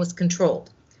 Everything was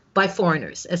controlled by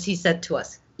foreigners, as he said to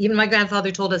us. Even my grandfather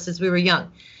told us as we were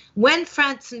young. When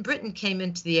France and Britain came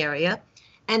into the area,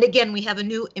 and again, we have a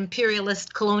new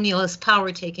imperialist, colonialist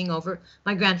power taking over,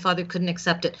 my grandfather couldn't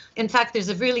accept it. In fact, there's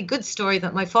a really good story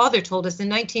that my father told us. In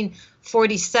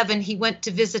 1947, he went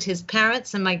to visit his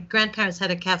parents, and my grandparents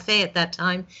had a cafe at that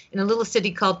time in a little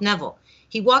city called Neville.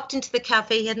 He walked into the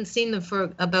cafe. He hadn't seen them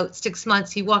for about 6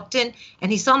 months. He walked in,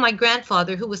 and he saw my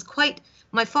grandfather, who was quite,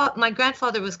 my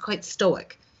grandfather was quite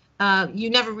stoic. You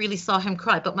never really saw him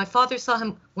cry, but my father saw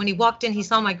him when he walked in. He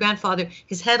saw my grandfather,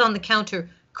 his head on the counter,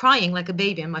 crying like a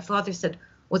baby. And my father said,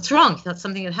 "What's wrong?" He thought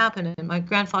something had happened. And my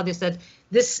grandfather said,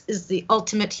 "This is the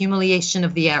ultimate humiliation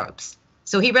of the Arabs."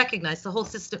 So he recognized the whole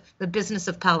system, the business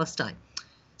of Palestine.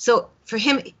 So for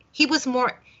him, he was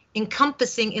more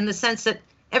encompassing in the sense that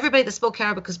everybody that spoke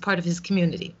Arabic was part of his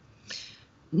community.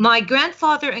 My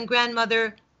grandfather and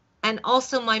grandmother, and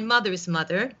also my mother's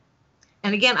mother,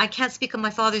 and again, I can't speak of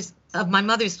my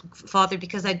mother's father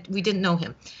because we didn't know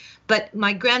him. But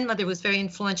my grandmother was very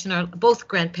influential in our, both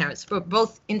grandparents were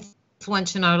both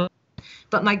influential in our life.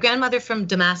 But my grandmother from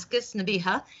Damascus,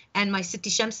 Nabiha, and my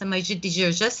Siti Shams and my Jiddi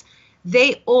Georges,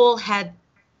 they all had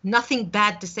nothing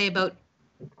bad to say about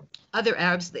other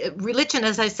Arabs. Religion,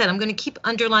 as I said, I'm going to keep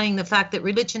underlining the fact that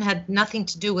religion had nothing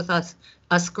to do with us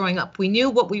growing up. We knew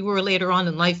what we were later on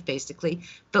in life, basically,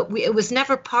 but it was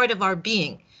never part of our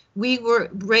being. We were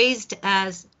raised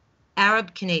as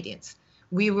Arab Canadians.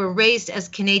 We were raised as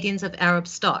Canadians of Arab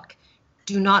stock.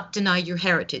 Do not deny your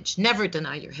heritage. Never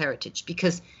deny your heritage,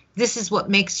 because this is what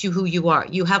makes you who you are.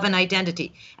 You have an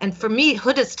identity. And for me,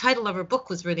 Houda's title of her book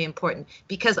was really important,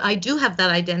 because I do have that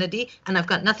identity and I've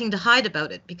got nothing to hide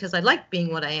about it, because I like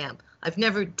being what I am. I've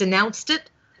never denounced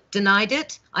it, denied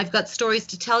it. I've got stories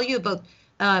to tell you about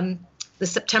the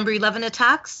September 11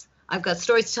 attacks. I've got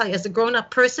stories to tell you as a grown-up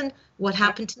person what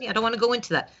happened to me. I don't want to go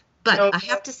into that. But I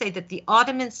have to say that the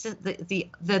Ottomans, the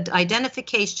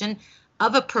identification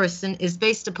of a person is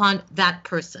based upon that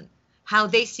person, how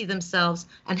they see themselves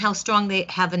and how strong they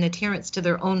have an adherence to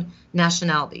their own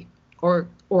nationality or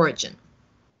origin.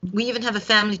 We even have a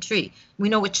family tree. We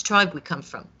know which tribe we come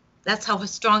from. That's how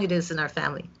strong it is in our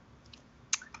family.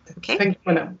 Okay. Thank you,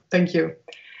 Mona. Thank you.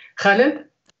 Khaled?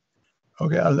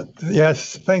 Okay.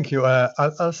 Yes, thank you.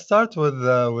 I'll start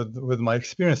with my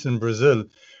experience in Brazil.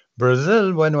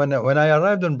 Brazil, when I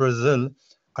arrived in Brazil,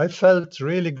 I felt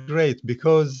really great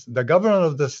because the governor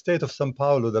of the state of São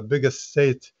Paulo, the biggest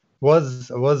state, was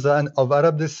of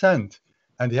Arab descent,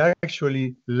 and he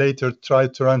actually later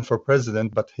tried to run for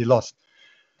president, but he lost.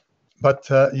 But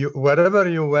wherever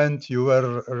you went, you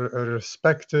were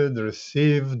respected,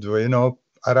 received. Arab.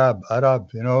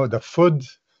 The food,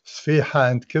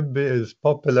 sfiha and kibbe, is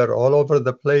popular all over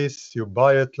the place. You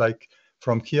buy it like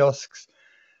from kiosks.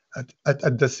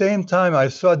 At the same time, I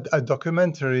saw a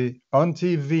documentary on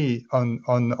TV,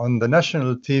 on the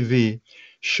national TV,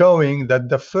 showing that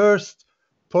the first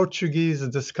Portuguese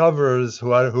discoverers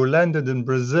who landed in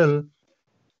Brazil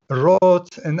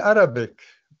wrote in Arabic.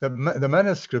 The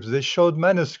manuscripts, they showed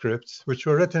manuscripts which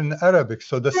were written in Arabic.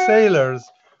 So the sailors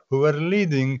who were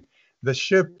leading the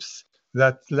ships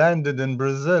that landed in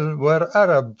Brazil were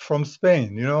Arab from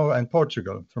Spain, and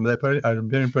Portugal, from the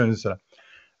Iberian Peninsula.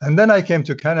 And then I came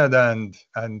to Canada,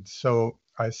 and so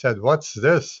I said, what's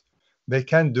this? They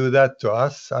can't do that to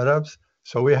us, Arabs.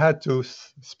 So we had to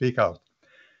speak out.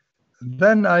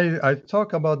 Then I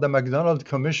talk about the MacDonald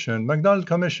Commission. MacDonald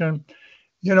Commission,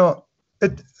 the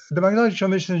MacDonald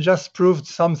Commission just proved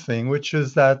something, which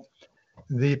is that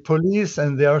the police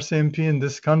and the RCMP in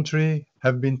this country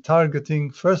have been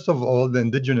targeting, first of all, the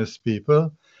indigenous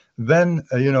people, then,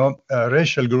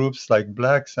 racial groups like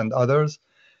blacks and others,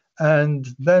 and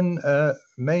then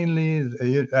mainly,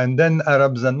 and then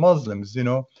Arabs and Muslims,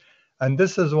 And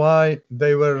this is why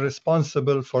they were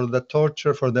responsible for the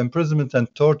torture, for the imprisonment and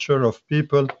torture of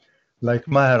people like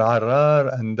Maher Arrar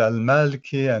and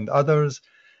Al-Malki and others.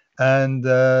 And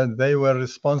they were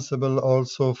responsible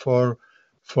also for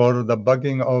the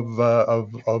bugging of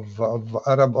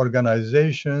Arab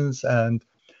organizations. And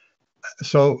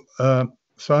so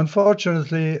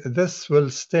unfortunately, this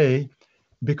will stay,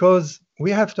 because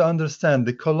we have to understand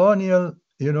the colonial,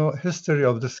 history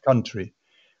of this country.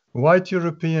 White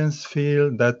Europeans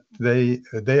feel that they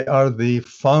are the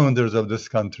founders of this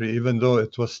country, even though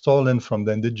it was stolen from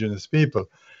the indigenous people.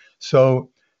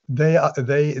 So they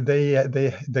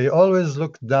always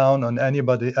look down on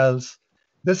anybody else.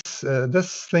 This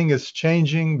thing is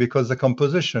changing because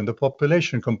the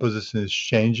population composition is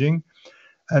changing,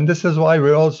 and this is why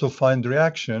we also find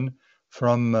reaction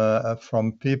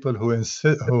from people who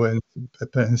insist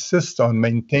on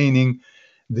maintaining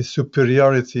the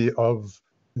superiority of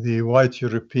the white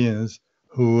Europeans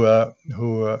who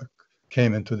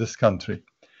came into this country.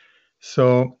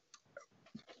 So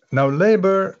now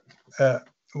labor,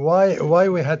 why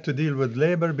we had to deal with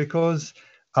labor? Because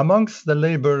amongst the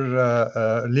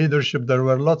labor leadership, there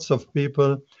were lots of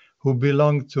people who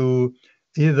belonged to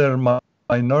either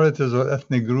minorities or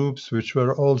ethnic groups, which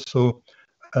were also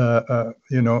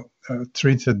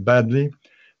treated badly.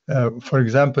 For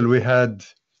example, we had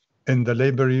in the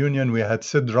labor union, we had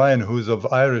Sid Ryan, who's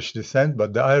of Irish descent,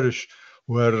 but the Irish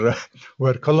were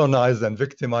colonized and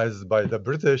victimized by the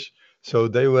British, so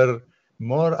they were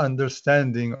more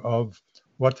understanding of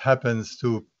what happens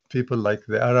to people like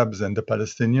the Arabs and the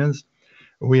Palestinians.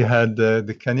 We had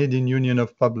the Canadian Union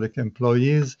of Public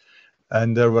Employees,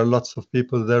 and there were lots of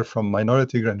people there from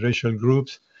minority and racial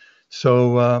groups.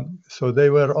 So they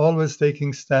were always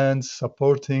taking stands,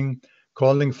 supporting,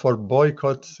 calling for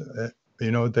boycotts.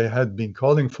 They had been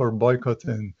calling for boycott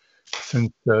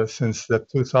since the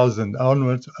 2000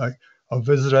 onwards of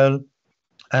Israel,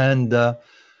 and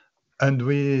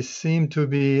we seem to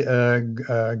be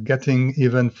getting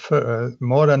even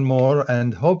more and more,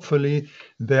 and hopefully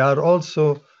they are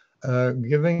also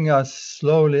giving us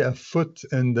slowly a foot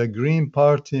in the Green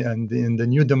Party and in the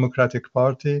New Democratic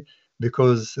Party,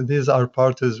 because these are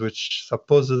parties which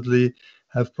supposedly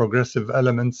have progressive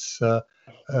elements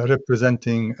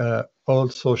representing all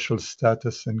social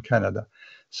status in Canada.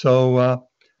 So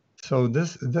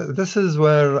this is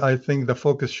where I think the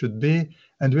focus should be,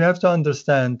 and we have to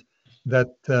understand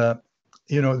that the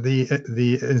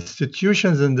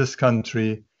institutions in this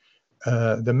country,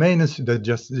 the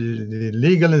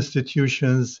legal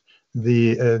institutions,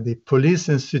 the police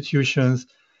institutions,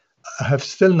 have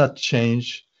still not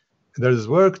changed. There's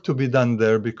work to be done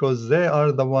there, because they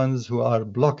are the ones who are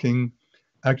blocking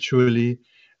actually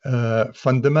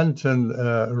fundamental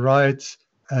rights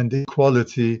and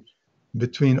equality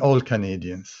between all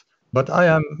Canadians. But I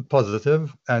am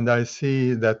positive, and I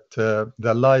see that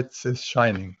the light is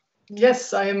shining.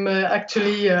 Yes, I am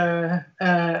actually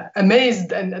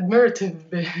amazed and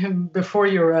admirative before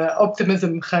your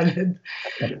optimism, Khaled.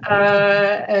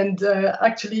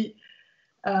 Actually,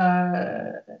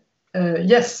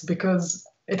 yes, because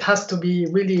it has to be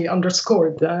really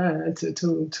underscored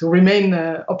to remain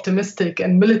optimistic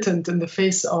and militant in the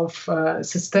face of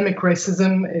systemic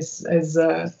racism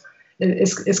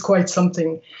is quite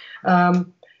something.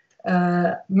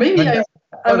 Maybe I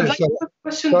would like to ask a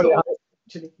question.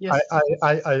 Yes.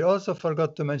 I also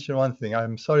forgot to mention one thing.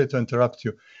 I'm sorry to interrupt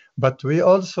you, but we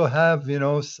also have,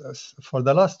 for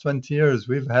the last 20 years,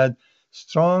 we've had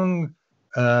strong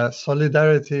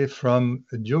solidarity from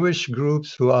Jewish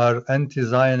groups who are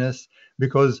anti-Zionist,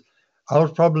 because our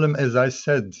problem, as I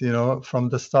said, from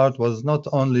the start, was not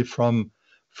only from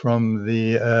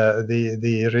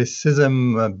the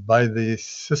racism by the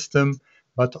system,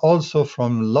 but also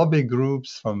from lobby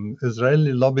groups, from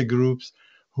Israeli lobby groups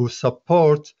who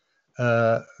support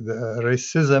the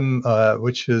racism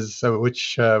which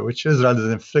Israel is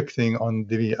inflicting on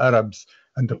the Arabs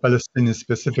and the Palestinians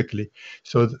specifically.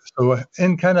 So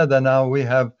in Canada now we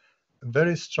have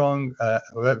very strong,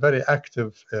 very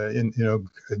active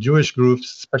Jewish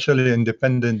groups, especially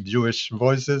independent Jewish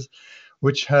voices,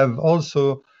 which have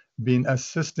also been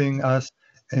assisting us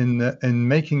in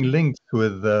making links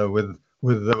with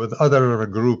other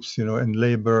groups, in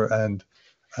labor and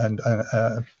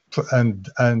the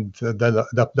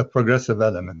progressive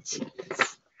elements.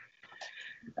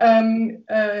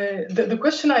 The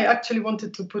question I actually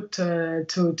wanted to put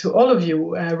to all of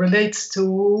you relates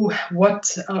to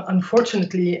what,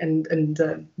 unfortunately,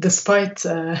 and despite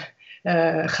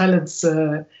Khaled's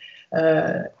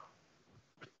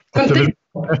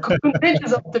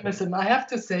contagious optimism, I have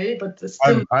to say, but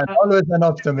still, I'm always an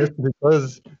optimist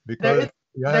because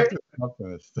You have to be an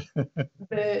optimist.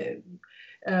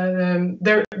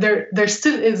 There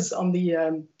still is on the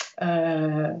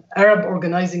Arab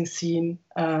organizing scene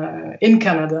in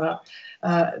Canada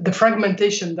the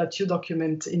fragmentation that you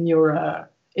document in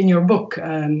your book,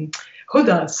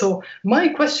 Houda. So my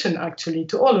question actually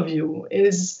to all of you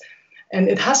is, and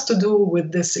it has to do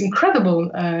with this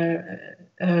incredible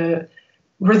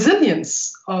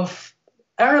resilience of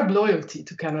Arab loyalty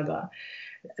to Canada.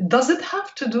 Does it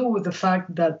have to do with the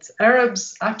fact that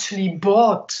Arabs actually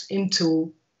bought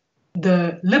into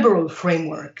the liberal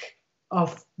framework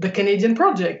of the Canadian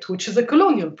project, which is a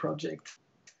colonial project?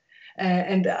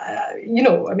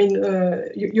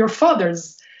 Your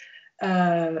father's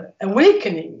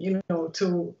awakening,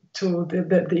 to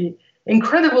the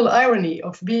incredible irony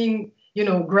of being,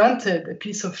 granted a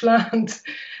piece of land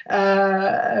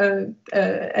and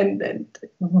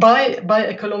by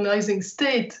a colonizing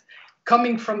state,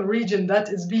 coming from a region that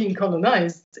is being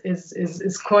colonized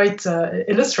is quite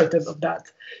illustrative of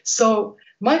that. So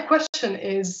my question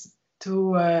is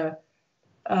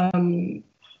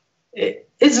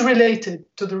is related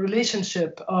to the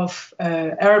relationship of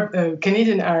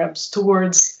Canadian Arabs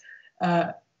towards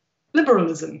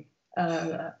liberalism,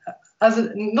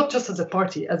 not just as a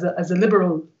party, as a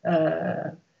liberal,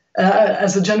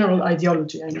 as a general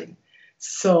ideology. I mean,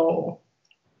 so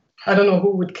I don't know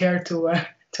who would care to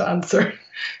answer.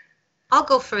 I'll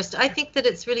go first. I think that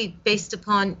it's really based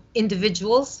upon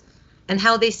individuals and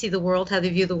how they see the world, how they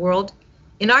view the world.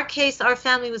 In our case, our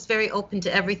family was very open to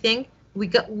everything.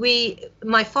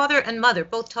 My father and mother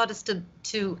both taught us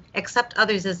to accept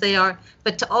others as they are,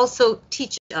 but to also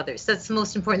teach others. That's the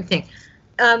most important thing.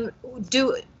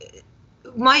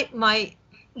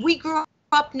 We grew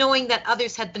up knowing that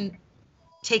others had been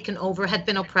taken over, had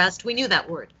been oppressed. We knew that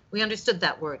word. We understood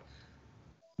that word.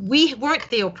 We weren't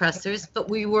the oppressors, but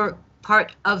we were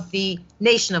part of the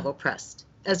nation of oppressed,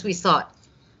 as we saw it.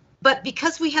 But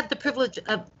because we had the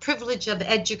privilege of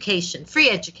education, free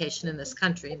education in this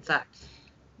country, in fact,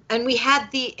 and we had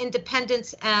the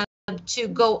independence to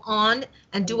go on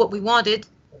and do what we wanted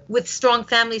with strong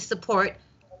family support,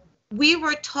 we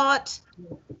were taught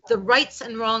the rights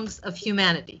and wrongs of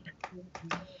humanity.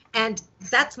 And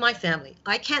that's my family.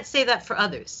 I can't say that for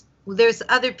others. There's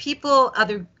other people,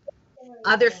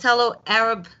 other fellow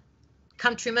Arab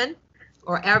countrymen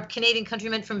or Arab Canadian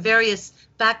countrymen from various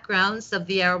backgrounds of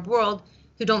the Arab world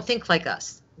who don't think like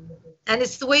us. And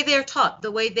it's the way they're taught,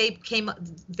 the way they came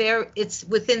there. It's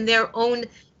within their own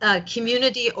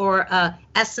community or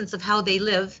essence of how they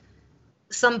live.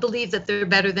 Some believe that they're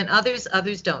better than others,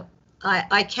 others don't.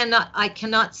 I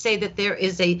cannot say that there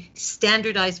is a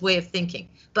standardized way of thinking,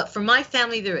 but for my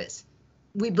family there is.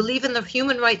 We believe in the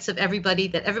human rights of everybody,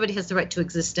 that everybody has the right to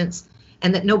existence,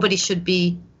 and that nobody should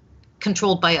be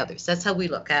controlled by others. That's how we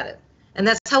look at it. And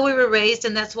that's how we were raised,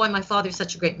 and that's why my father's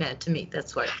such a great man to me.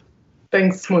 That's why.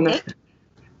 Thanks, Mona. Okay.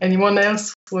 Anyone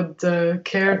else would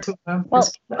care to?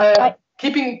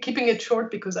 Keeping it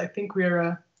short because I think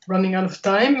we're running out of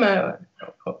time.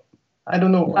 I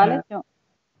don't know.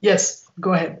 Yes,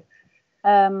 go ahead.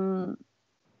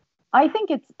 I think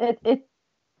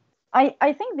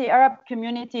I think the Arab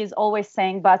community is always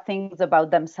saying bad things about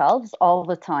themselves all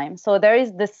the time. So there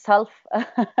is this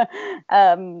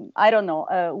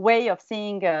way of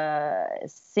seeing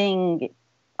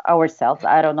ourselves.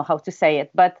 I don't know how to say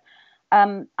it, but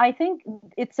I think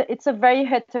it's a very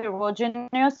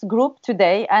heterogeneous group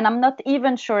today, and I'm not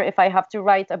even sure if I have to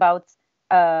write about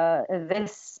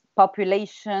this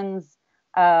populations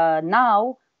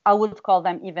now. I would call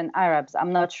them even Arabs.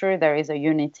 I'm not sure there is a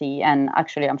unity, and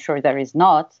actually I'm sure there is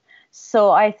not. So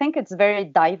I think it's very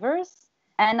diverse.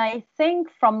 And I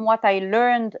think from what I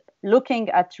learned looking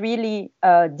at really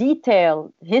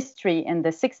detailed history in the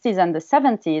 60s and the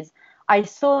 70s, I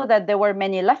saw that there were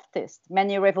many leftists,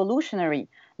 many revolutionary.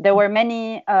 There were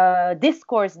many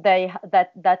discourse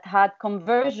that had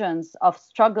conversions of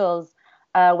struggles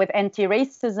with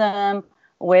anti-racism,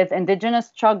 with indigenous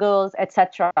struggles,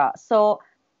 etc. So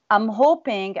I'm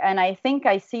hoping, and I think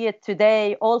I see it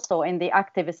today also in the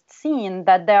activist scene,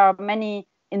 that there are many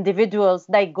individuals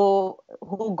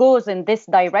who goes in this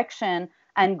direction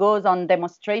and goes on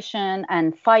demonstration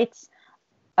and fights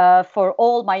for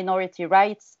all minority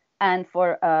rights and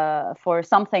for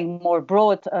something more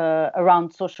broad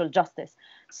around social justice.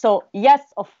 So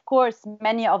yes, of course,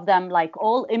 many of them, like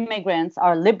all immigrants,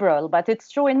 are liberal, but it's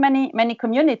true in many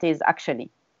communities actually.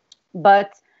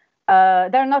 But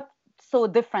they're not so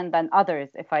different than others,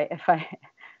 if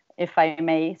I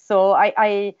may. So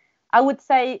I would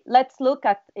say let's look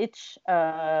at each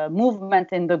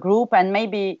movement in the group and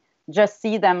maybe just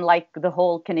see them like the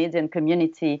whole Canadian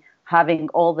community, having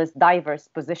all these diverse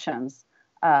positions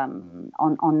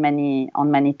on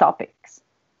many topics,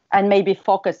 and maybe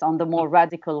focus on the more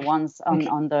radical ones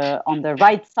on the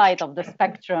right side of the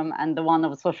spectrum, and the one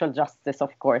of social justice,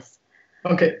 of course.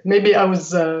 Okay, maybe I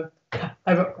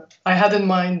had in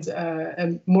mind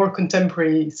a more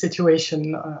contemporary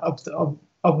situation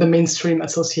of the mainstream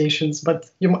associations, but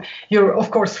you're of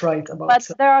course right about. But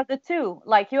there are the two.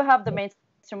 Like, you have the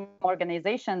mainstream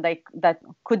organization that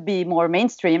could be more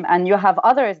mainstream, and you have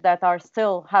others that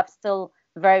have still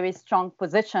very strong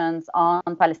positions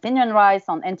on Palestinian rights,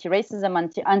 on anti-racism,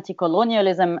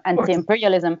 anti-colonialism,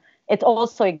 anti-imperialism. It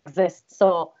also exists.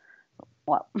 So,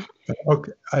 well.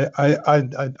 Okay,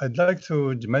 I'd like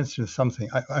to mention something.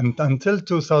 Until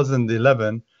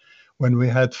 2011, when we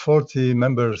had 40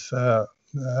 members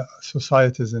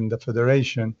societies in the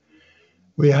federation,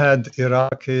 we had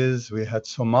Iraqis, we had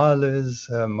Somalis,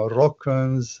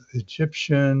 Moroccans,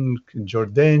 Egyptian,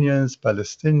 Jordanians,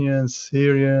 Palestinians,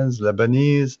 Syrians,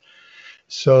 Lebanese.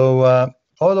 So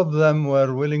all of them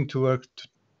were willing to work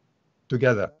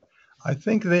together. I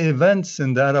think the events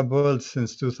in the Arab world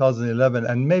since 2011,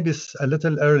 and maybe a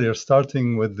little earlier,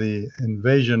 starting with the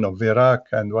invasion of Iraq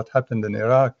and what happened in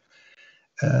Iraq,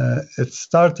 it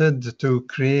started to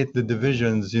create the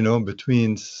divisions,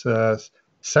 between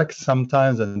sects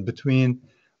sometimes, and between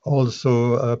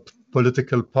also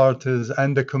political parties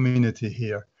and the community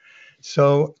here.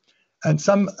 So, and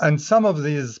some of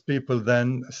these people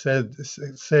then say,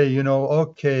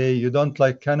 okay, you don't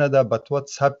like Canada, but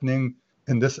what's happening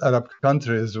in this Arab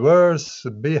country is worse.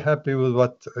 Be happy with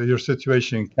what your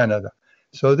situation in Canada.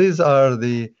 So these are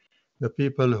the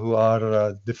people who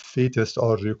are defeatist,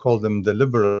 or you call them the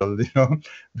liberal,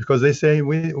 because they say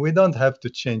we don't have to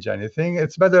change anything.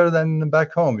 It's better than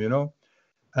back home,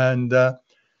 And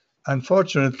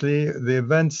unfortunately, the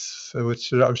events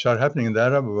which are happening in the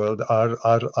Arab world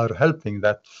are helping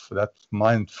that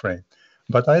mind frame.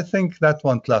 But I think that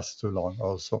won't last too long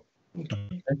also.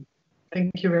 Okay.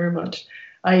 Thank you very much.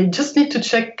 I just need to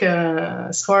check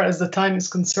as far as the time is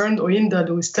concerned. Oyinda,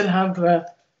 do we still have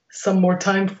some more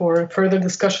time for further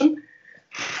discussion?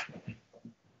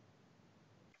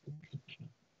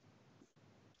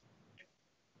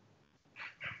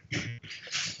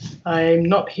 I'm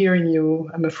not hearing you,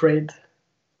 I'm afraid.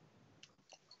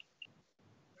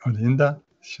 Oyinda,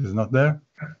 she's not there?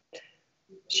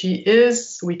 She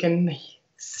is. We can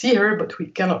see her, but we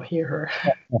cannot hear her.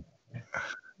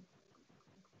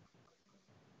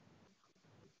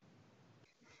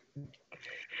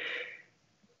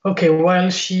 Okay,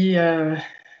 while she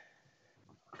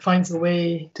finds a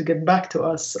way to get back to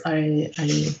us, I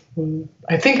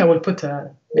think I will put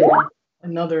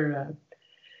another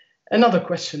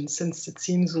question, since it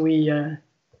seems we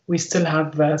still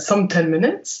have some 10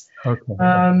 minutes. Okay.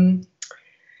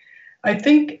 I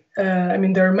think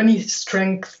there are many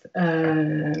strengths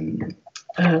in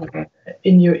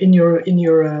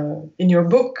your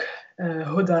book,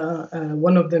 Houda.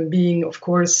 One of them being, of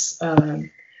course,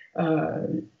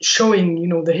 showing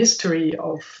the history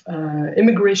of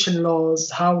immigration laws,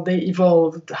 how they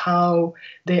evolved, how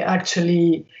they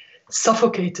actually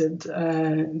suffocated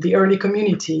the early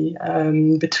community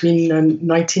between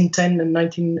 1910 and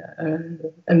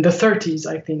the 30s,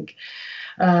 I think,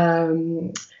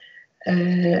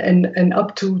 and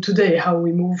up to today, how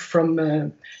we move from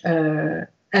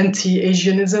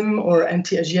anti-Asianism or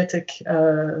anti-Asiatic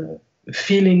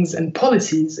feelings and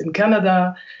policies in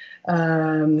Canada.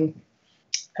 And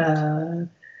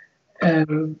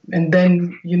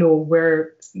then,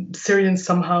 where Syrians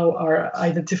somehow are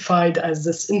identified as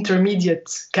this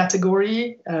intermediate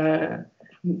category,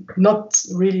 not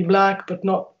really black, but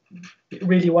not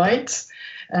really white.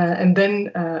 And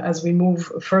then as we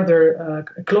move further,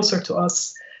 closer to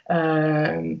us,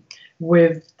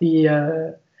 with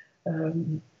the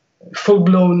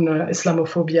full-blown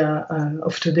Islamophobia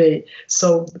of today.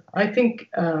 So I think,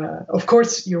 of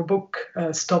course, your book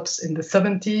stops in the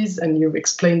 70s, and you've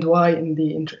explained why in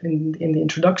the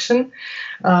introduction.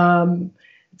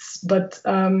 But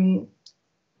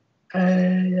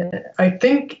I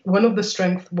think one of the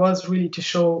strengths was really to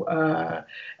show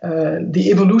the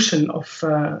evolution of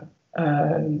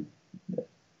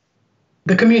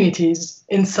the communities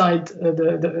inside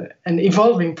an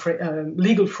evolving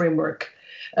legal framework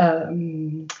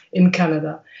in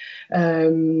Canada.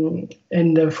 And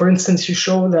for instance, you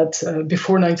show that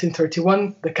before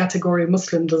 1931, the category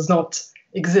Muslim does not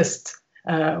exist,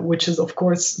 which is, of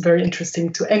course, very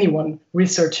interesting to anyone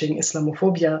researching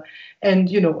Islamophobia and,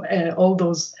 all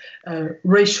those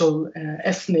racial,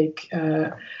 ethnic,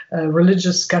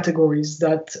 religious categories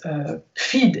that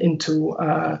feed into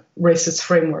racist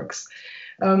frameworks.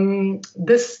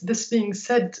 This being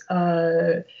said,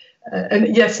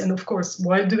 and yes, and of course,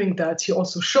 while doing that, you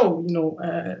also show,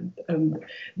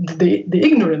 the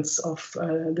ignorance of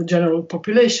the general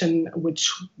population,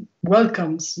 which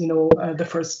welcomes, the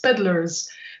first peddlers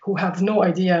who have no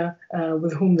idea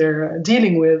with whom they're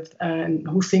dealing with, and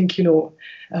who think,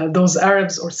 those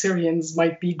Arabs or Syrians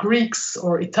might be Greeks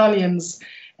or Italians,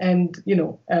 and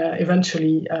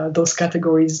eventually those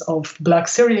categories of Black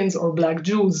Syrians or Black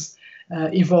Jews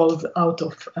evolved out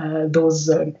of those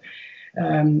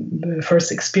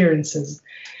first experiences.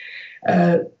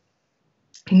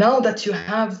 Now that you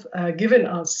have given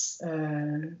us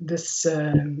this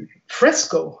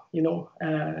fresco,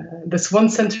 this 1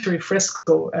 century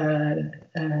fresco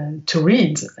to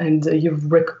read, and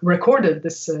you've recorded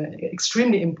this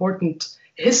extremely important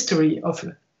history of,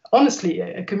 honestly,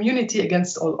 a community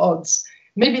against all odds,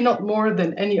 maybe not more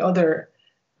than any other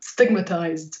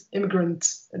stigmatized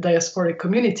immigrant diasporic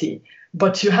community,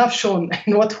 but you have shown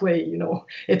in what way,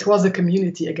 it was a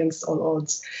community against all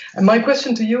odds. And my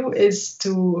question to you is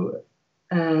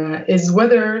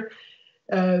whether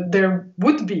there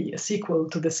would be a sequel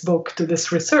to this book, to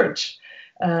this research.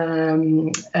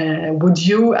 Would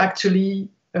you actually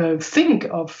think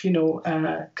of,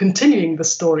 continuing the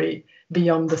story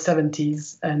beyond the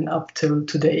 70s and up till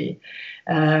today,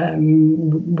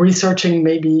 researching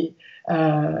maybe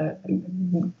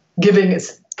giving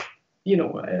us,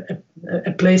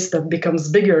 a place that becomes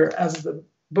bigger as the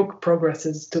book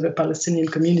progresses to the Palestinian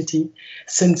community,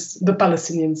 since the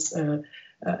Palestinians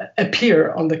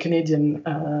appear on the Canadian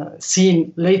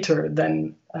scene later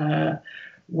than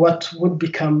what would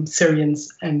become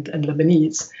Syrians and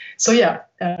Lebanese. So yeah,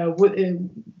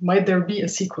 might there be a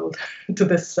sequel to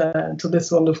this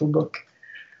wonderful book?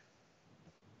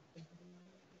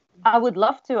 I would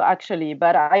love to, actually,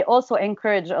 but I also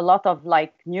encourage a lot of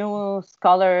new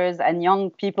scholars and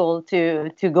young people to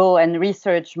go and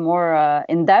research more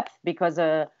in depth, because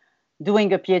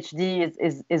doing a PhD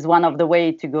is one of the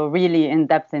ways to go really in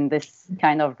depth in this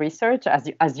kind of research, as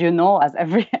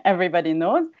everybody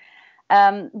knows.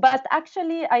 But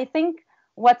actually, I think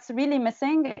what's really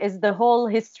missing is the whole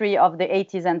history of the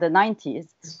 80s and the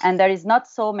 90s. And there is not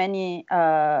so many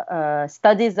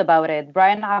studies about it.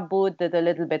 Brian Aboud did a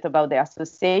little bit about the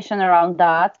association around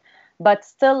that. But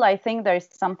still, I think there is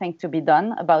something to be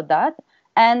done about that.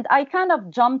 And I kind of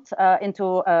jumped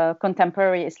into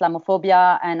contemporary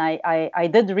Islamophobia, and I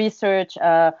did research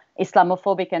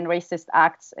Islamophobic and racist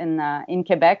acts in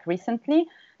Quebec recently.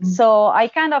 Mm-hmm. So I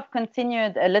kind of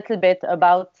continued a little bit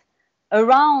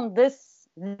around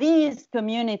these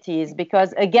communities,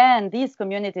 because again, these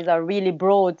communities are really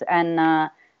broad, and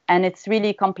it's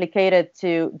really complicated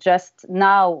to just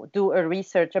now do a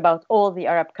research about all the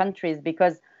Arab countries,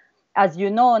 because as you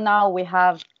know, now we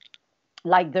have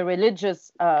the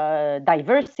religious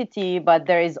diversity, but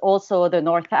there is also the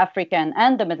North African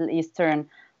and the Middle Eastern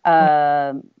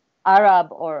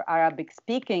Arab or Arabic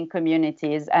speaking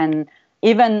communities. And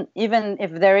even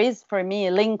if there is, for me,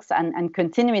 links and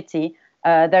continuity,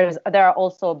 there are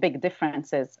also big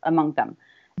differences among them.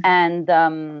 And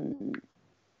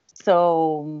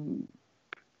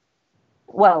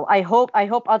I hope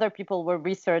other people will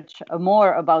research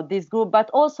more about this group, but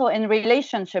also in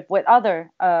relationship with other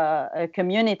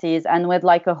communities and with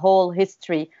a whole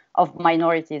history of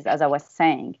minorities, as I was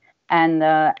saying. And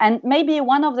maybe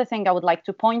one of the things I would like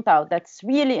to point out that's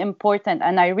really important,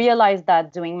 and I realized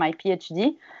that doing my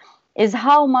PhD, is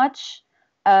how much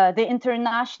the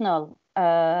international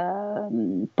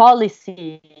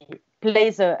policy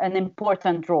plays an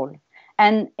important role.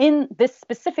 And in this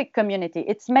specific community,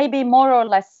 it's maybe more or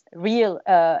less real,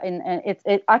 it's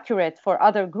accurate for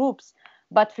other groups,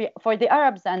 but for the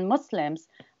Arabs and Muslims,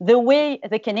 the way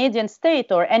the Canadian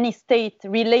state or any state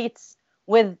relates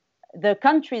with the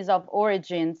countries of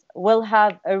origins will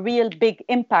have a real big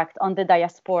impact on the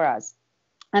diasporas.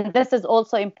 And this is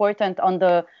also important on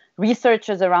the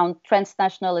researches around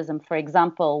transnationalism, for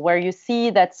example, where you see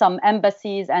that some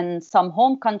embassies and some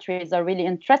home countries are really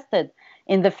interested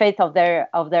in the fate of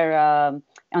their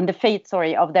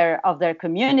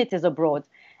communities abroad,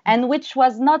 and which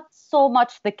was not so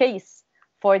much the case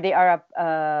for the Arab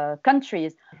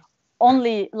countries.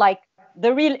 Only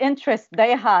the real interest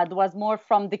they had was more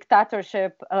from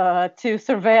dictatorship to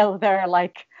surveil their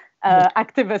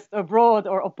activists abroad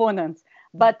or opponents,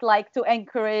 but to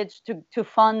encourage, to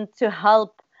fund, to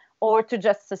help, or to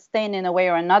just sustain in a way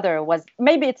or another was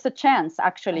maybe it's a chance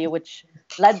actually, which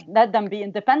let them be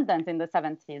independent in the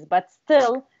 70s. But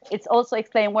still, it's also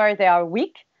explain where they are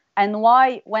weak and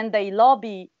why when they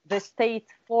lobby the state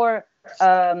for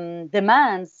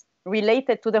demands,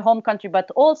 related to the home country, but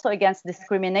also against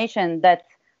discrimination that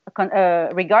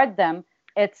regard them,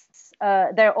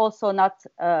 they're also not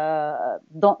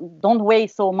don't weigh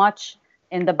so much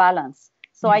in the balance.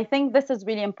 So I think this is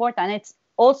really important. And it's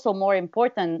also more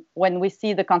important when we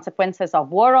see the consequences of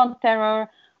war on terror,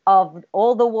 of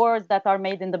all the wars that are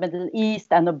made in the Middle East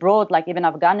and abroad, like even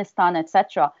Afghanistan,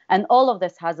 etc. And all of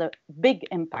this has a big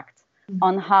impact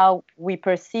on how we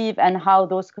perceive and how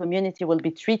those communities will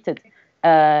be treated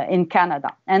in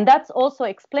Canada. And that's also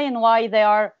explain why they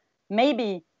are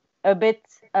maybe a bit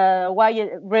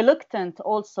reluctant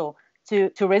also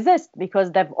to resist,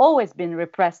 because they've always been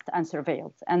repressed and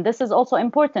surveilled. And this is also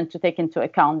important to take into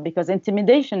account, because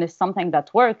intimidation is something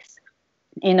that works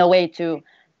in a way to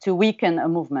weaken a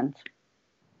movement.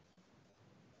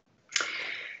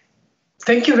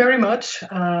 Thank you very much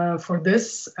for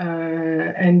this.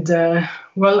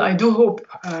 Well, I do hope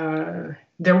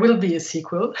there will be a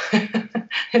sequel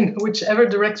in whichever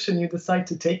direction you decide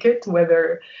to take it,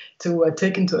 whether to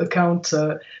take into account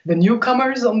the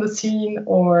newcomers on the scene,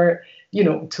 or,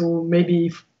 to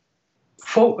maybe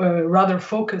rather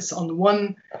focus on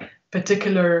one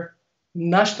particular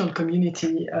national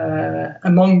community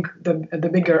among the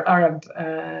bigger Arab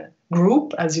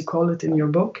group, as you call it in your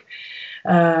book.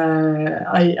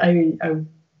 I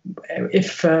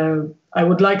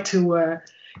would like to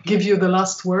give you the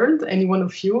last word, any one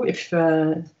of you, if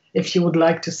you would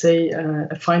like to say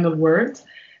a final word.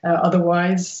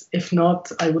 Otherwise, if not,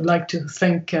 I would like to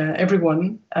thank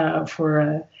everyone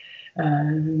for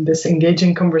this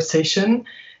engaging conversation.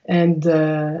 And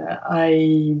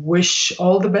I wish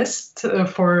all the best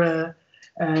to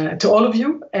all of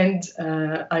you. And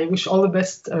I wish all the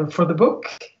best for the book.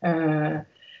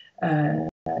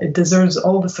 It deserves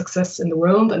all the success in the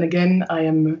world. And again, I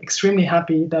am extremely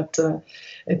happy that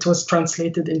it was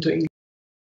translated into English.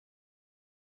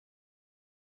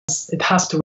 It has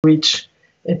to reach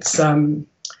its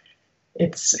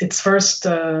first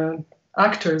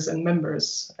actors and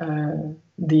members,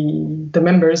 the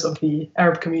members of the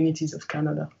Arab communities of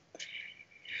Canada.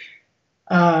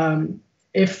 I'll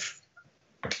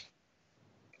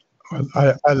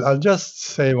just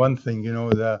say one thing.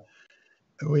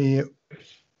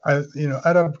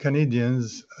 Arab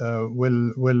Canadians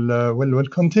will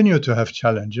continue to have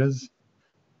challenges,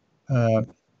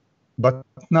 but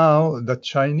now the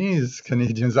Chinese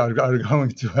Canadians are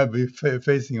going to be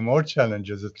facing more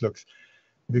challenges, it looks,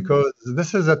 because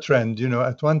this is a trend.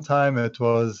 At one time it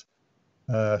was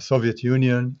Soviet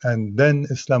Union, and then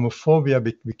Islamophobia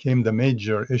became the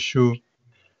major issue.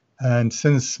 And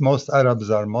since most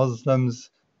Arabs are Muslims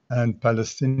and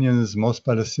most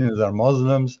Palestinians are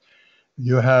Muslims,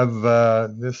 you have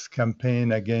this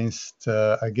campaign against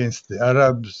the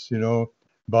Arabs,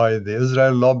 by the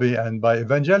Israel lobby and by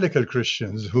evangelical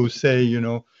Christians who say,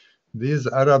 these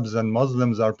Arabs and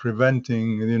Muslims are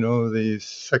preventing, the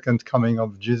second coming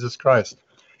of Jesus Christ.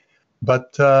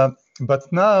 But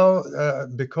now,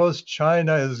 because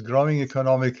China is growing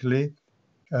economically,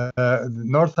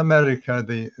 North America,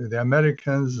 the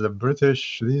Americans, the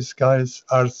British, these guys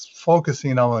are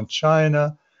focusing now on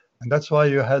China. And that's why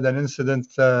you had an incident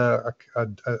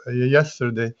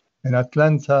yesterday in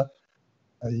Atlanta.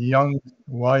 A young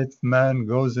white man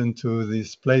goes into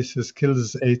these places,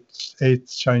 kills eight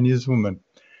Chinese women.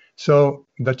 So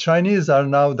the Chinese are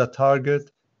now the target,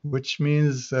 which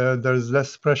means there's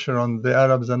less pressure on the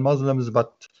Arabs and Muslims,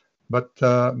 but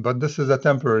this is a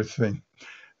temporary thing.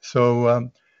 So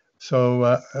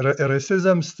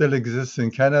racism still exists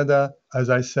in Canada, as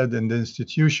I said, in the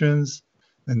institutions,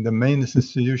 in the main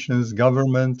institutions,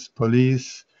 government,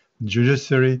 police,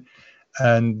 judiciary,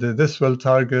 and this will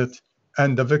target,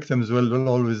 and the victims will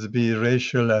always be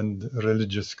racial and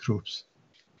religious groups.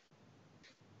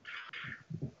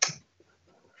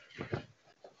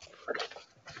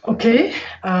 Okay,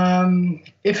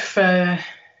 if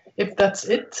that's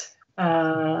it,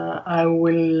 I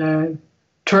will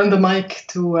turn the mic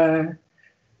to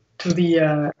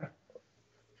the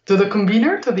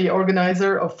convener, to the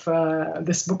organizer of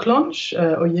this book launch,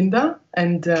 Oyinda,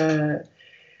 and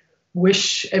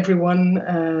wish everyone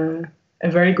a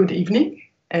very good evening,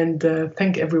 and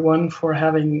thank everyone for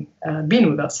having been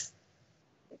with us.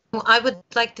 Well, I would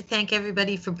like to thank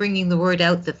everybody for bringing the word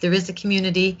out that there is a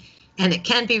community and it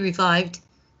can be revived.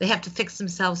 They have to fix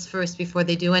themselves first before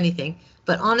they do anything.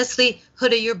 But honestly,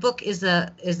 Houda, your book is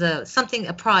a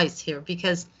prize here,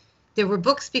 because there were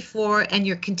books before and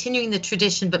you're continuing the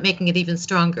tradition but making it even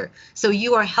stronger. So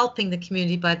you are helping the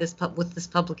community with this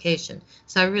publication.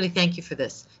 So I really thank you for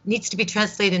this. It needs to be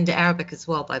translated into Arabic as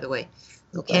well, by the way.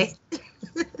 Okay?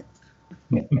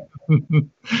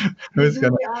 Who's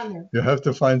gonna? You have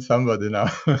to find somebody now.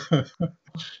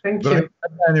 Thank but you.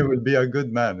 He will be a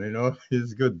good man. You know,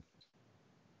 he's good.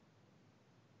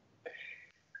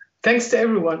 Thanks to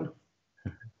everyone.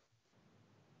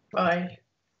 Bye.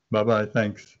 Bye-bye.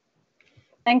 Thanks.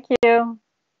 Thank you.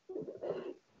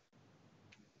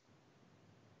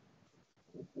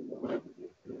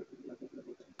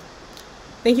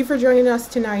 Thank you for joining us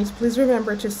tonight. Please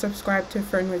remember to subscribe to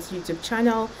Fernwood's YouTube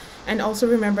channel, and also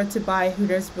remember to buy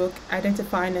Houda's book,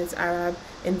 Identifying as Arab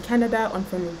in Canada, on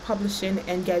Fernwood Publishing,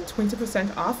 and get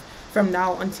 20% off from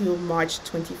now until March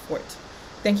 24th.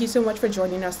 Thank you so much for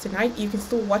joining us tonight. You can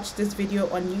still watch this video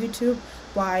on YouTube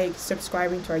by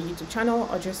subscribing to our YouTube channel,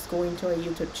 or just going to our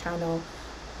YouTube channel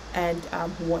and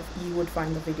what you would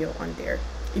find the video on there.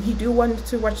 If you do want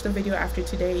to watch the video after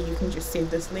today, you can just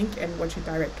save this link and watch it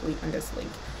directly on this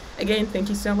link. Again, thank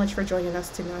you so much for joining us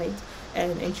tonight,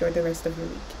 and enjoy the rest of your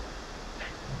week.